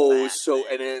parents. Oh, so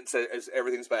and then it's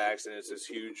everything's by accident. It's this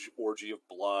huge orgy of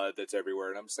blood that's everywhere,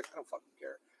 and I'm just like, I don't fucking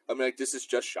care. I mean, like, this is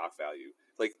just shock value.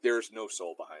 Like, there's no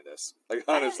soul behind this. Like,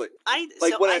 honestly. I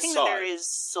think that there is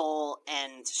soul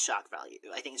and shock value.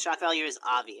 I think shock value is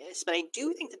obvious, but I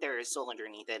do think that there is soul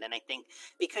underneath it, and I think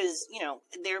because,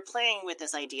 they're playing with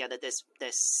this idea that this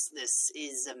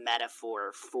is a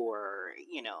metaphor for,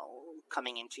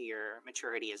 coming into your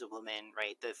maturity as a woman,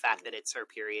 right? The fact that it's her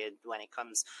period when it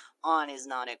comes on is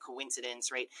not a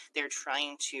coincidence, right? They're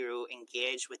trying to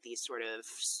engage with these sort of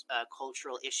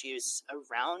cultural issues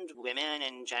around women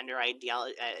and gender identity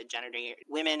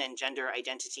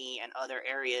and other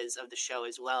areas of the show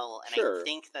as well. And I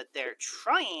think that they're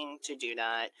trying to do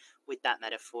that with that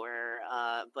metaphor,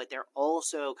 but they're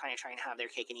also kind of trying to have their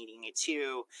cake and eating it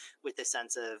too, with the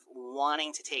sense of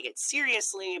wanting to take it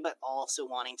seriously, but also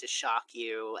wanting to shock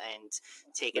you and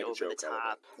take it over the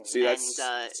top.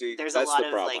 There's a lot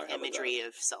of like imagery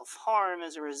of self-harm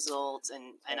as a result,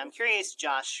 and I'm curious,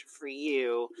 Josh, for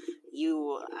you,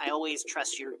 I always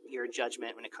trust your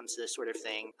judgment when it comes to this sort of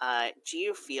thing. Do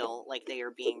you feel like they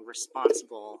are being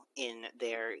responsible in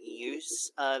their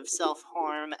use of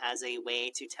self-harm as a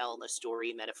way to tell the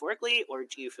story metaphorically, or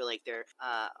do you feel like they're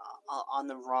on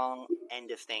the wrong end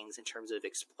of things in terms of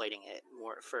exploiting it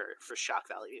more for shock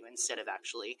value instead of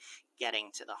actually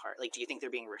getting to the heart? Like, do you think they're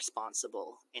being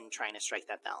responsible in trying to strike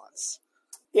that balance?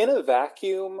 In a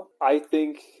vacuum, I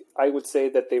think I would say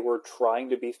that they were trying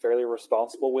to be fairly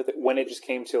responsible with it when it just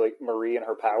came to like Marie and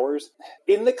her powers.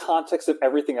 In the context of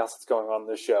everything else that's going on in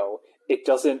the show, it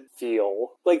doesn't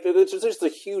feel like there's just a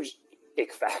huge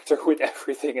ick factor with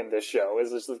everything in this show.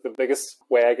 Is just like the biggest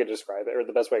way I could describe it, or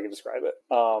the best way I could describe it.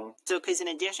 So, because in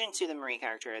addition to the Marie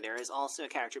character, there is also a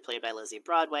character played by Lizzie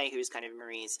Broadway, who's kind of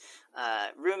Marie's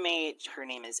roommate. Her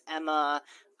name is Emma.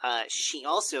 She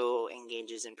also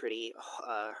engages in pretty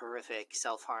horrific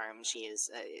self-harm. She is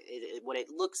what it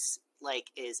looks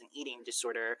like is an eating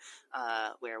disorder,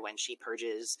 where when she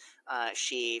purges,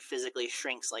 she physically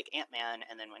shrinks like Ant-Man,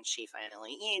 and then when she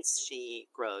finally eats, she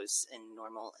grows in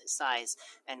normal size.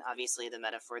 And obviously the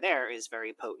metaphor there is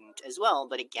very potent as well,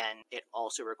 but again, it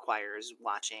also requires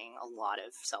watching a lot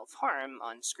of self-harm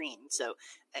on screen. So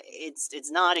it's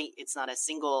not a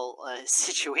single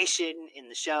situation in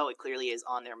the show. It clearly is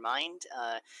on their mind,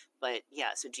 but yeah,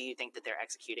 so do you think that they're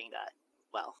executing that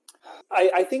well?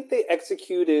 I think they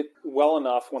execute it well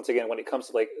enough, once again, when it comes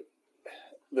to like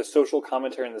the social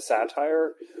commentary and the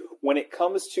satire. When it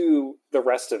comes to the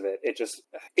rest of it, it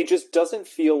just doesn't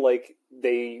feel like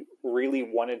they really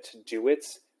wanted to do it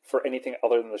for anything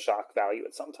other than the shock value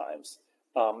at sometimes.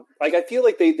 Like, I feel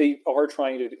like they are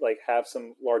trying to like have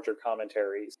some larger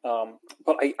commentaries,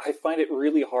 but I find it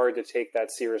really hard to take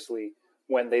that seriously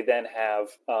when they then have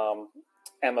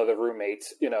Emma, the roommate,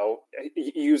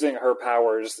 using her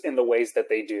powers in the ways that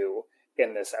they do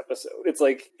in this episode. It's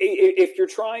like, if you're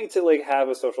trying to like have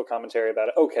a social commentary about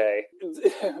it, okay,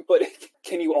 but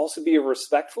can you also be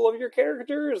respectful of your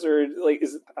characters, or like,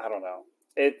 I don't know.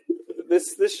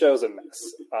 This show's a mess.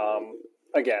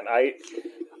 Again,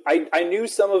 I knew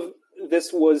some of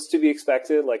this was to be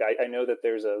expected. Like, I know that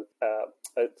there's a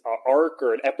arc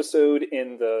or an episode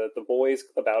in the Boys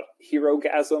about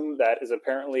hero-gasm that is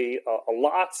apparently a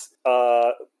lot.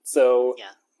 So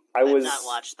yeah, I've not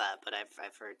watched that, but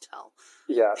I've heard tell.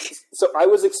 Yeah, so I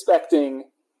was expecting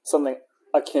something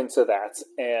akin to that,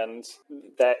 and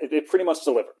that it pretty much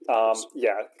delivered.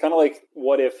 Yeah, kind of like,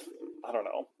 what if, I don't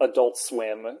know, Adult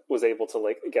Swim was able to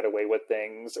like get away with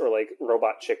things, or like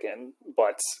Robot Chicken,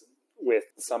 but with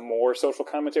some more social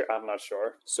commentary. I'm not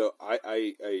sure. So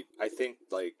I think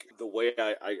like the way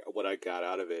what I got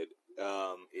out of it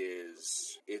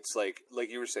is it's like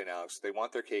you were saying, Alex, they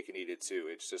want their cake and eat it too.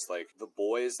 It's just like the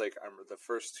Boys, like I remember the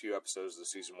first few episodes of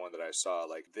season 1 that I saw,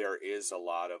 like there is a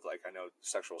lot of like, I know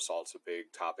sexual assault's a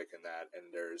big topic in that,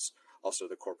 and there's also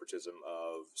the corporatism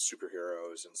of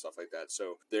superheroes and stuff like that.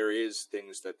 So there is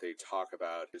things that they talk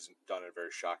about is done in a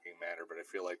very shocking manner, but I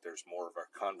feel like there's more of a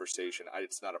conversation.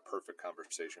 It's not a perfect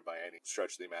conversation by any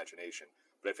stretch of the imagination,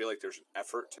 but I feel like there's an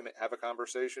effort to have a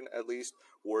conversation at least.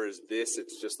 Whereas this,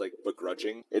 it's just like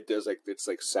begrudging. It does like, it's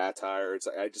like satire. It's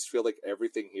like, I just feel like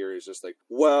everything here is just like,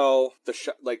 well,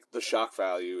 the shock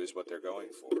value is what they're going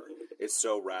for. it's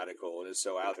so radical and it's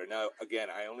so out there. Now, again,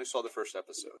 I only saw the first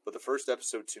episode, but the first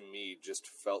episode to me just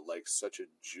felt like such a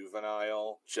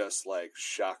juvenile, just like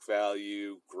shock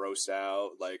value, gross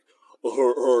out, like,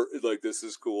 or like, this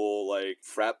is cool, like,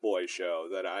 frat boy show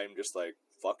that I'm just like,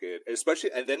 fuck it.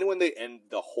 Especially, and then when they end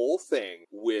the whole thing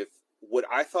with what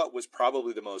I thought was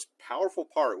probably the most powerful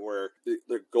part, where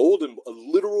the golden, a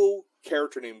literal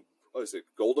character named, what is it,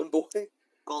 Golden Boy?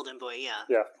 Golden Boy,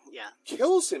 yeah. Yeah.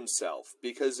 Kills himself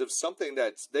because of something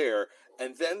that's there,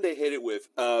 and then they hit it with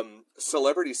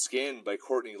Celebrity Skin by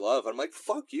Courtney Love. I'm like,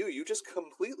 fuck you, you just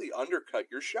completely undercut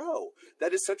your show.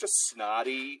 That is such a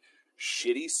snotty,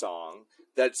 shitty song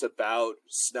that's about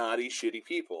snotty, shitty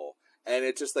people. And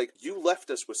it's just like, you left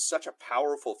us with such a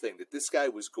powerful thing that this guy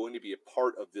was going to be a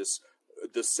part of this,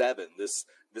 the Seven, this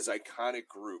iconic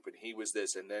group, and he was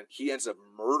this, and then he ends up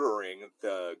murdering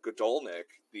the Godolnik,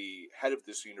 the head of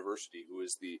this university, who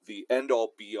is the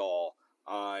end-all be-all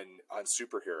on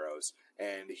superheroes,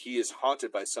 and he is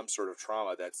haunted by some sort of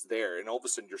trauma that's there, and all of a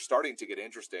sudden you're starting to get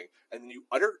interesting, and then you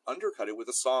undercut it with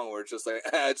a song where it's just like,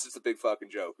 it's just a big fucking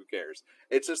joke, who cares?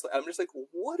 It's just, I'm just like,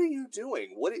 what are you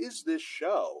doing? What is this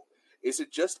show? Is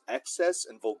it just excess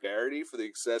and vulgarity for the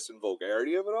excess and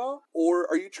vulgarity of it all? Or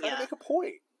are you trying to make a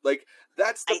point? Like,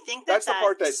 that's the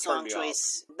part that turned me off.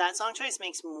 That song choice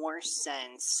makes more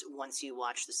sense once you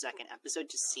watch the second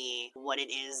episode to see what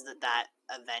it is that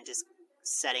event is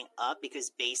setting up,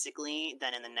 because basically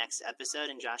then in the next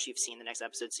episode, and Josh, you've seen the next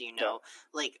episode, so you know,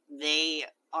 like, they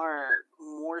are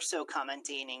more so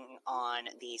commenting on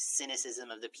the cynicism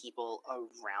of the people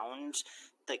around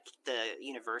the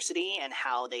university and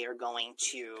how they are going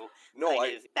to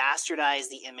kind of bastardize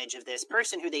the image of this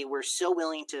person who they were so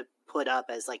willing to put up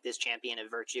as like this champion of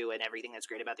virtue and everything that's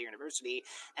great about the university,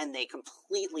 and they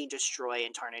completely destroy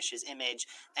and tarnish his image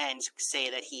and say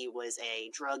that he was a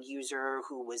drug user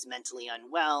who was mentally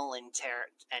unwell, and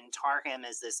tar him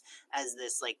as this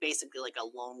like basically like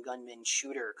a lone gunman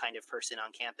shooter kind of person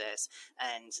on campus,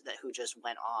 and that who just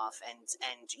went off and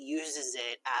uses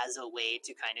it as a way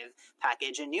to kind of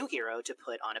package a new hero to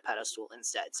put on a pedestal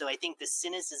instead. So I think the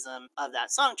cynicism of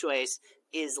that song choice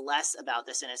is less about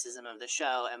the cynicism of the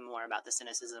show and more about the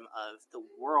cynicism of the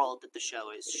world that the show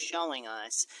is showing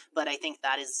us. But I think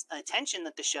that is a tension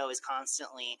that the show is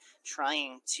constantly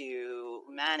trying to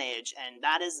manage, and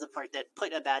that is the part that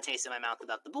put a bad taste in my mouth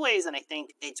about The Boys, and I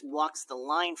think it walks the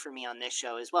line for me on this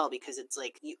show as well, because it's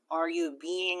like, are you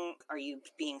being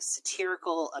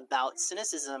satirical about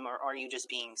cynicism, or are you just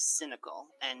being cynical?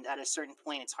 And at a certain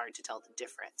point, it's hard to tell the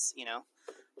difference, you know?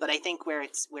 But I think where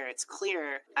it's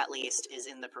clear, at least, is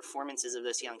in the performances of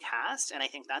this young cast, and I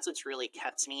think that's what's really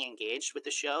kept me engaged with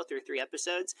the show through 3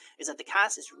 episodes, is that the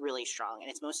cast is really strong, and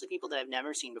it's mostly people that I've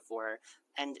never seen before,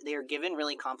 and they are given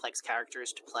really complex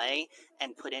characters to play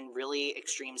and put in really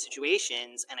extreme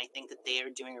situations, and I think that they are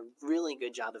doing a really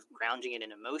good job of grounding it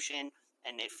in emotion,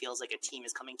 and it feels like a team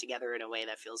is coming together in a way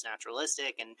that feels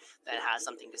naturalistic and that has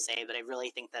something to say. But I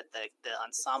really think that the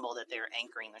ensemble that they're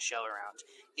anchoring the show around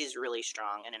is really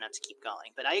strong and enough to keep going.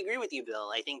 But I agree with you,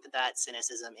 Bill. I think that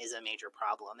cynicism is a major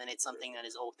problem, and it's something that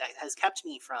has kept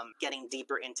me from getting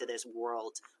deeper into this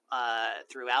world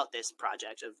throughout this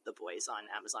project of The Boys on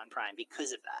Amazon Prime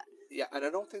because of that. Yeah, and I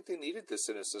don't think they needed the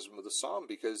cynicism of the song,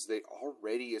 because they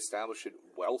already established it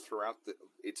well throughout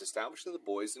it's established in The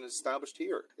Boys and it's established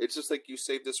here. It's just like, you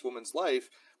saved this woman's life,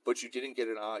 but you didn't get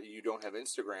it on, you don't have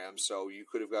Instagram, so you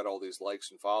could have got all these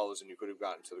likes and follows, and you could have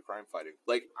gotten to the crime fighting.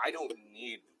 Like, I don't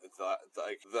need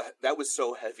that was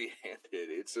so heavy-handed.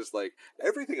 It's just like,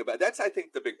 everything about, that's, I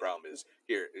think, the big problem is,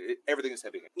 here, everything is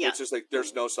heavy-handed. Yeah. It's just like,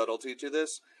 there's no subtlety to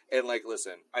this, and like,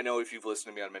 listen, I know if you've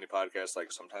listened to me on many podcasts,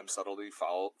 like, sometimes subtlety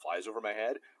flies over my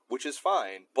head, which is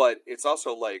fine, but it's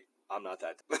also like, I'm not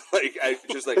that, like,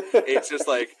 it's just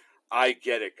like, I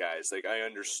get it, guys. Like, I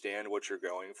understand what you're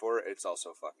going for. It's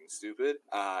also fucking stupid.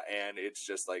 And it's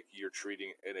just like, you're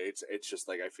treating, and it's just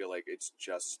like, I feel like it's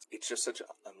just such an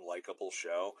unlikable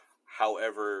show.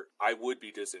 However, I would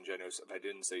be disingenuous if I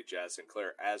didn't say Jazz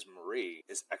Sinclair as Marie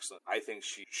is excellent. I think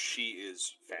she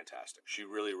is fantastic. She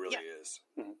really, really is.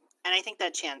 Mm-hmm. And I think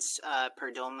that Chance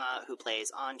Perdomo, who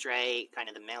plays Andre, kind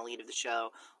of the male lead of the show,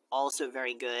 also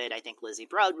very good. I think Lizzie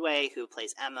Broadway, who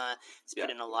plays Emma, has put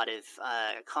in a lot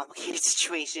of complicated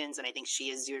situations, and I think she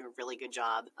is doing a really good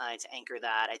job to anchor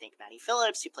that. I think Maddie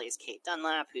Phillips, who plays Kate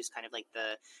Dunlap, who's kind of like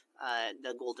the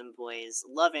Golden Boy's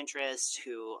love interest,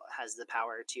 who has the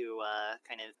power to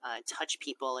kind of touch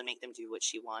people and make them do what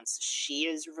she wants. She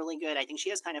is really good. I think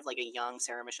she has kind of like a young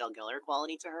Sarah Michelle Gellar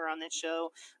quality to her on this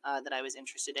show that I was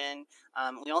interested in.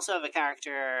 We also have a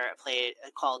character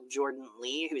called Jordan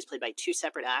Lee, who is played by 2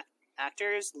 separate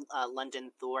actors.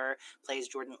 London Thor plays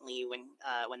Jordan Lee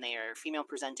when they are female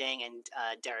presenting, and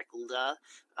Derek Lou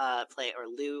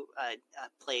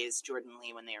plays Jordan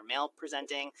Lee when they are male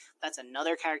presenting. That's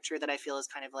another character that I feel is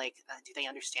kind of like, do they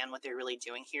understand what they're really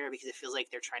doing here? Because it feels like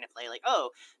they're trying to play like,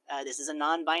 this is a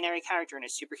non-binary character in a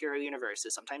superhero universe. So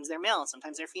sometimes they're male,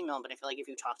 sometimes they're female. But I feel like if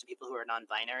you talk to people who are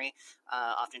non-binary,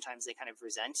 oftentimes they kind of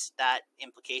resent that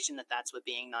implication that that's what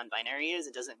being non-binary is.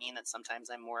 It doesn't mean that sometimes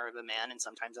I'm more of a man and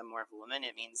sometimes I'm more of a woman.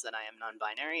 It means that I am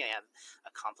non-binary. I have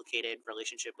a complicated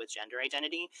relationship with gender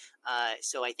identity.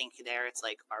 So I think there it's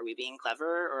like, are we being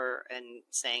clever and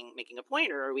making a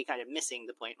point, or are we kind of missing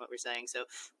the point what we're saying? So,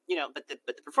 but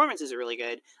the performances are really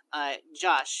good.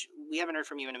 Josh, we haven't heard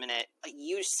from you in a minute.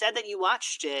 You said that you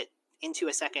watched it into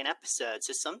a second episode,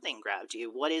 so something grabbed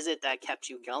you. What is it that kept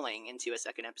you going into a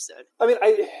second episode? I mean,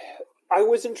 I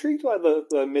was intrigued by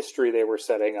the mystery they were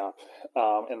setting up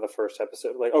in the first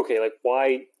episode. Like, okay, like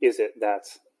why is it that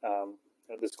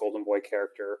this Golden Boy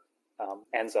character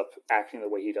ends up acting the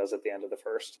way he does at the end of the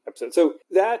first episode? So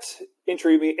that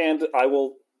intrigued me, and I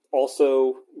will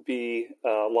also be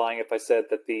lying if I said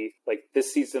that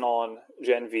this season on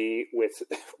Gen V with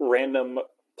random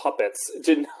puppets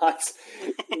did not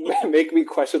make me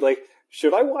question, like,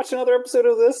 should I watch another episode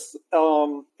of this?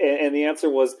 And the answer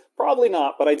was probably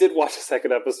not, but I did watch a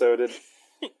second episode. And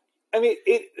I mean,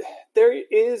 there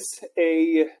is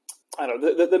I don't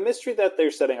know, the mystery that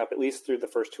they're setting up, at least through the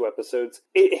first two episodes,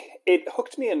 it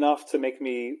hooked me enough to make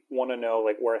me want to know,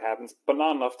 like, where it happens, but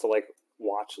not enough to, like,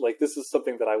 watch. Like, this is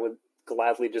something that I would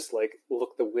gladly just, like,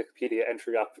 look the Wikipedia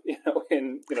entry up,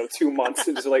 in, 2 months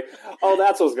and just like, oh,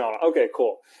 that's what's going on. Okay,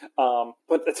 cool.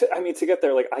 But to get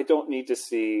there, like, I don't need to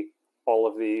see all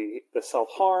of the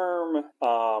self-harm,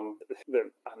 the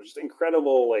just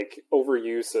incredible, like,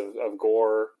 overuse of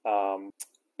gore,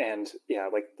 and yeah,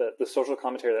 like the social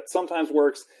commentary that sometimes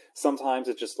works, sometimes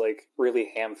it's just like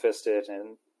really ham-fisted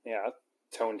and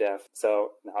tone deaf.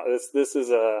 So no,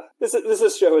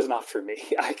 this show is not for me.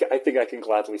 I think I can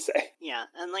gladly say. Yeah,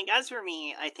 and like as for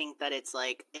me, I think that it's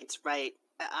right.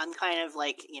 I'm kind of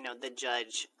like, the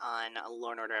judge on a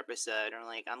Law & Order episode, or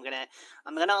like, I'm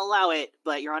gonna allow it,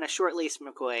 but you're on a short leash,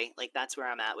 McCoy. Like, that's where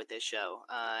I'm at with this show,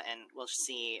 and we'll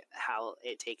see how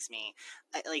it takes me.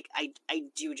 I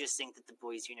do just think that the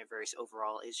boys universe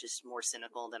overall is just more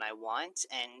cynical than I want,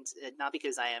 and not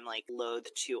because I am like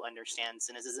loath to understand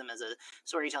cynicism as a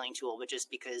storytelling tool, but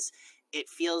just because it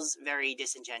feels very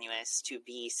disingenuous to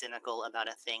be cynical about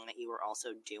a thing that you are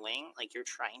also doing. Like, you're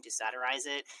trying to satirize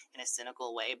it in a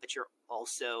cynical way, but you're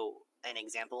also an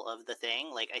example of the thing.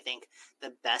 Like, I think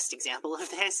the best example of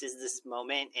this is this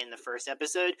moment in the first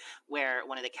episode where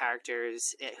one of the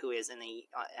characters who is at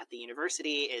the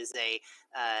university is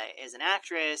an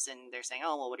actress, and they're saying,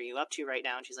 oh, well, what are you up to right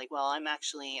now? And she's like, well, I'm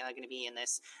actually going to be in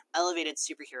this elevated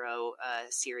superhero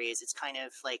series. It's kind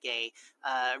of like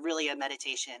really a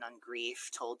meditation on grief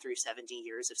told through 70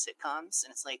 years of sitcoms.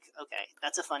 And it's like, okay,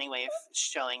 that's a funny way of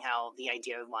showing how the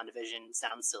idea of WandaVision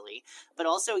sounds silly, but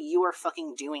also you are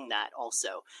fucking doing that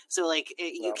also. So like,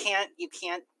 you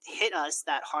can't hit us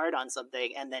that hard on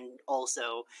something and then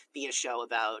also be a show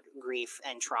about grief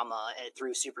and trauma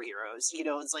through superheroes.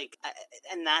 It's like,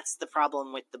 and that's the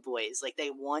problem with the boys. Like, they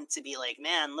want to be like,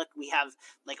 man, look, we have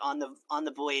like on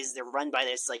the boys, they're run by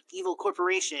this like evil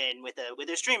corporation with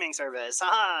a streaming service.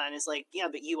 Haha. And it's like, yeah,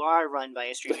 but you are run by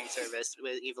a streaming service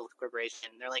with evil corporation.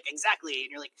 And they're like, exactly.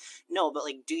 And you're like, no, but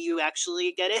like, do you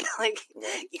actually get it? Like,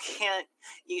 you can't,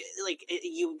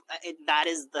 that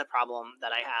is the problem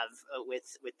that I have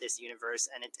with this universe,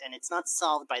 and it's not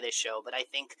solved by this show. But I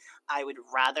think I would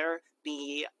rather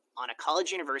be on a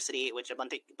college university with a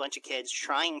bunch of kids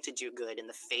trying to do good in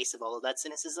the face of all of that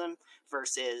cynicism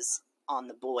versus on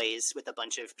the boys with a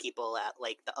bunch of people at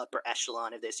like the upper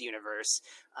echelon of this universe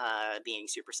being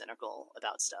super cynical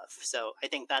about stuff. So I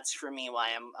think that's for me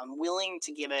why I'm willing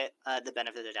to give it the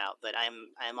benefit of the doubt, but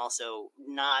I'm also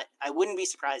not. I wouldn't be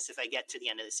surprised if I get to the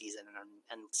end of the season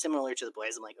and similar to the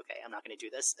boys, I'm like, okay, I'm not going to do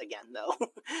this again though.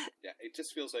 Yeah, it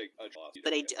just feels like a job.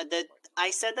 But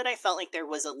I said that I felt like there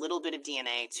was a little bit of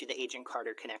DNA to the Agent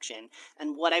Carter connection,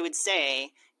 and what I would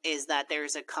say is that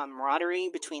there's a camaraderie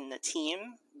between the team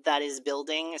that is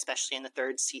building, especially in the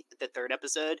third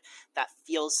episode, that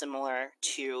feels similar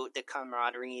to the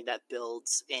camaraderie that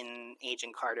builds in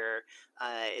Agent Carter,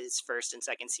 his first and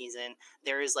second season.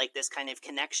 There is like this kind of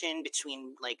connection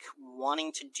between like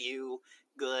wanting to do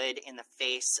good in the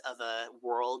face of a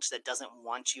world that doesn't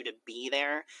want you to be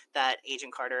there, that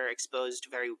Agent Carter exposed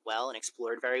very well and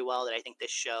explored very well, that I think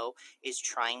this show is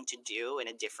trying to do in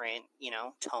a different,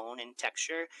 tone and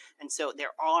texture. And so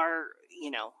there are,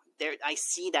 I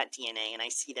see that DNA, and I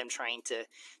see them trying to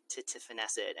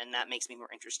finesse it, and that makes me more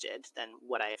interested than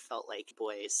what I felt like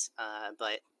boys.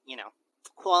 But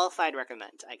qualified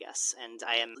recommend, I guess, and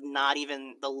I am not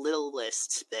even the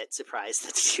littlest bit surprised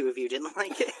that the two of you didn't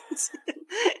like it.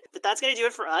 But that's going to do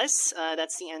it for us.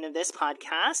 That's the end of this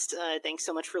podcast. Thanks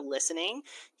so much for listening.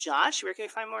 Josh, where can we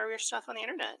find more of your stuff on the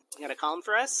internet? You got a column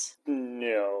for us?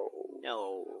 No.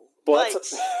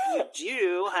 But you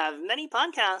do have many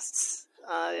podcasts,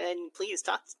 and please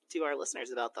talk to our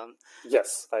listeners about them.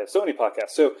 Yes, I have so many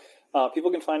podcasts. So people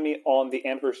can find me on the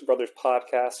Anniversary Brothers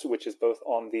podcast, which is both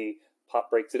on the Pop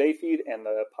Break Today feed and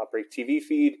the Pop Break TV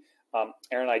feed. Aaron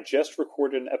and I just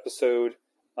recorded an episode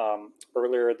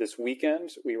earlier this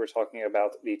weekend. We were talking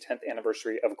about the 10th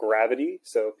anniversary of Gravity,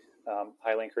 so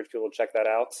highly encourage people to check that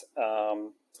out.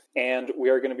 And we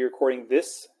are going to be recording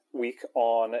this week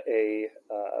on a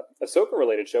Ahsoka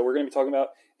related show. We're going to be talking about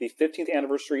the 15th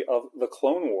anniversary of the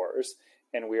Clone Wars,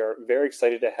 and we are very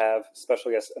excited to have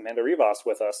special guest Amanda Rivas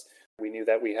with us. We knew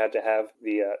that we had to have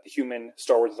the human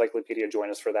Star Wars encyclopedia join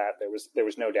us for that. There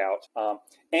was no doubt.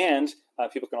 And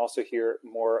people can also hear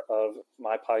more of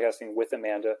my podcasting with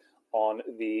Amanda on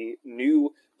the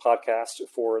new podcast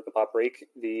for the Pop Break,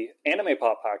 the Anime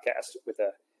Pop podcast with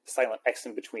a silent X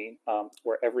in between,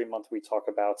 where every month we talk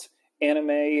about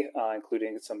anime,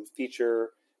 including some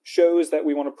feature shows that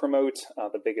we want to promote,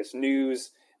 the biggest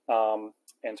news,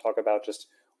 and talk about just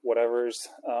whatever's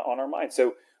on our mind.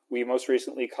 So we most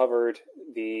recently covered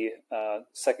the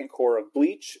second core of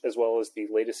Bleach, as well as the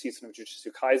latest season of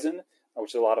Jujutsu Kaisen,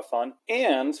 which is a lot of fun.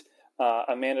 And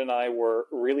Amanda and I were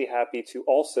really happy to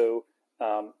also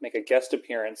make a guest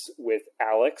appearance with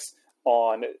Alex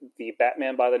on the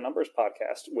Batman by the Numbers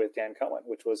podcast with Dan Cohen,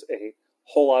 which was a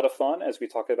whole lot of fun as we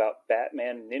talked about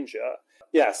Batman Ninja.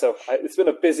 Yeah, so it's been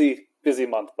a busy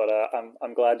month, but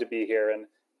I'm glad to be here, and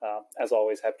as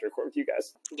always, happy to record with you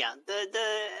guys. Yeah, the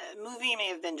movie may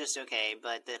have been just okay,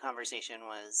 but the conversation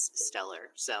was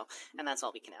stellar. So, and that's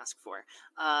all we can ask for.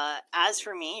 As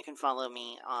for me, you can follow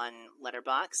me on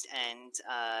Letterboxd and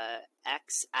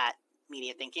X at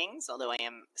Media Thinkings, although I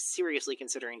am seriously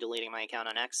considering deleting my account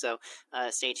on X, so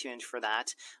stay tuned for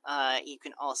that. You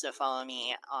can also follow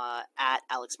me at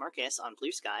Alex Marcus on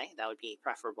Blue Sky. That would be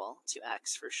preferable to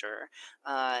X for sure.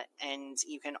 And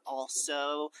you can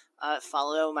also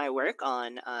follow my work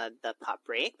on The Pop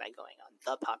Break by going on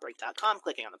thepopbreak.com,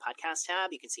 clicking on the podcast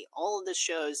tab. You can see all of the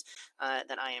shows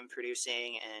that I am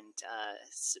producing and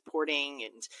supporting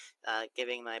and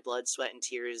giving my blood, sweat, and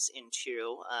tears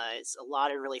into. It's a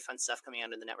lot of really fun stuff coming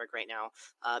out of the network right now.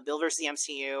 Bill vs. the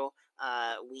MCU.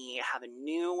 We have a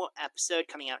new episode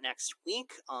coming out next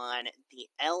week on the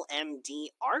LMD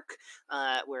arc,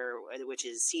 which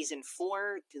is season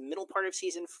 4, the middle part of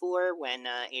season 4, when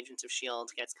Agents of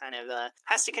S.H.I.E.L.D. gets kind of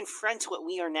has to confront what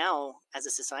we are now as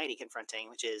a society confronting,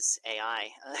 which is AI.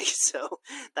 So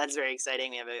that's very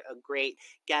exciting. We have a great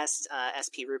guest,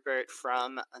 SP Rupert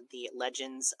from the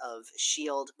Legends of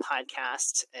S.H.I.E.L.D.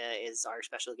 podcast is our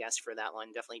special guest for that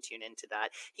one. Definitely tune into that.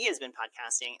 He has been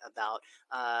podcasting about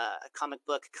comic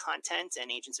book content and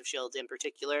Agents of S.H.I.E.L.D. in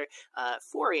particular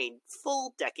for a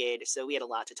full decade, so we had a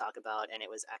lot to talk about, and it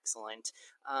was excellent.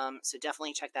 So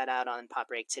definitely check that out on Pop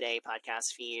Break Today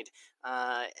podcast feed.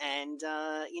 And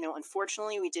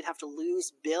unfortunately, we did have to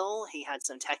lose Bill. He had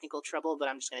some technical trouble, but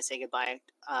I'm just going to say goodbye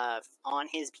on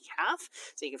his behalf.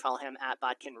 So you can follow him at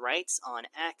Bodkin Writes on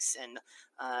X and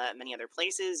many other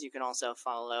places. You can also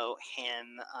follow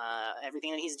him,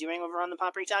 everything that he's doing over on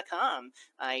thepopbreak.com.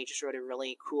 He just wrote a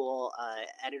really cool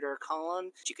editor column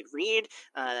that you could read.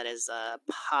 That is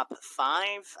Pop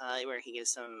 5, where he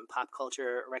gives some pop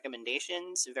culture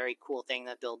recommendations. A very cool thing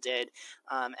that Bill did.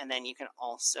 And then you can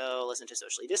also listen to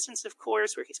Socially Distanced, of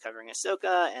course, where he's covering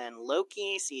Ahsoka and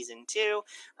Loki. Season 2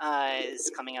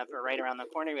 is coming up right around the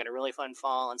corner. We had a really fun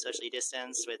fall on Socially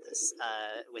Distanced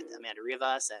with Amanda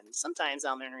Rivas and sometimes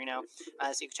Alman Reno.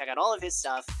 So you can check out all of his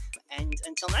stuff. And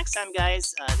until next time,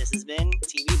 guys, this has been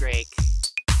TV Break.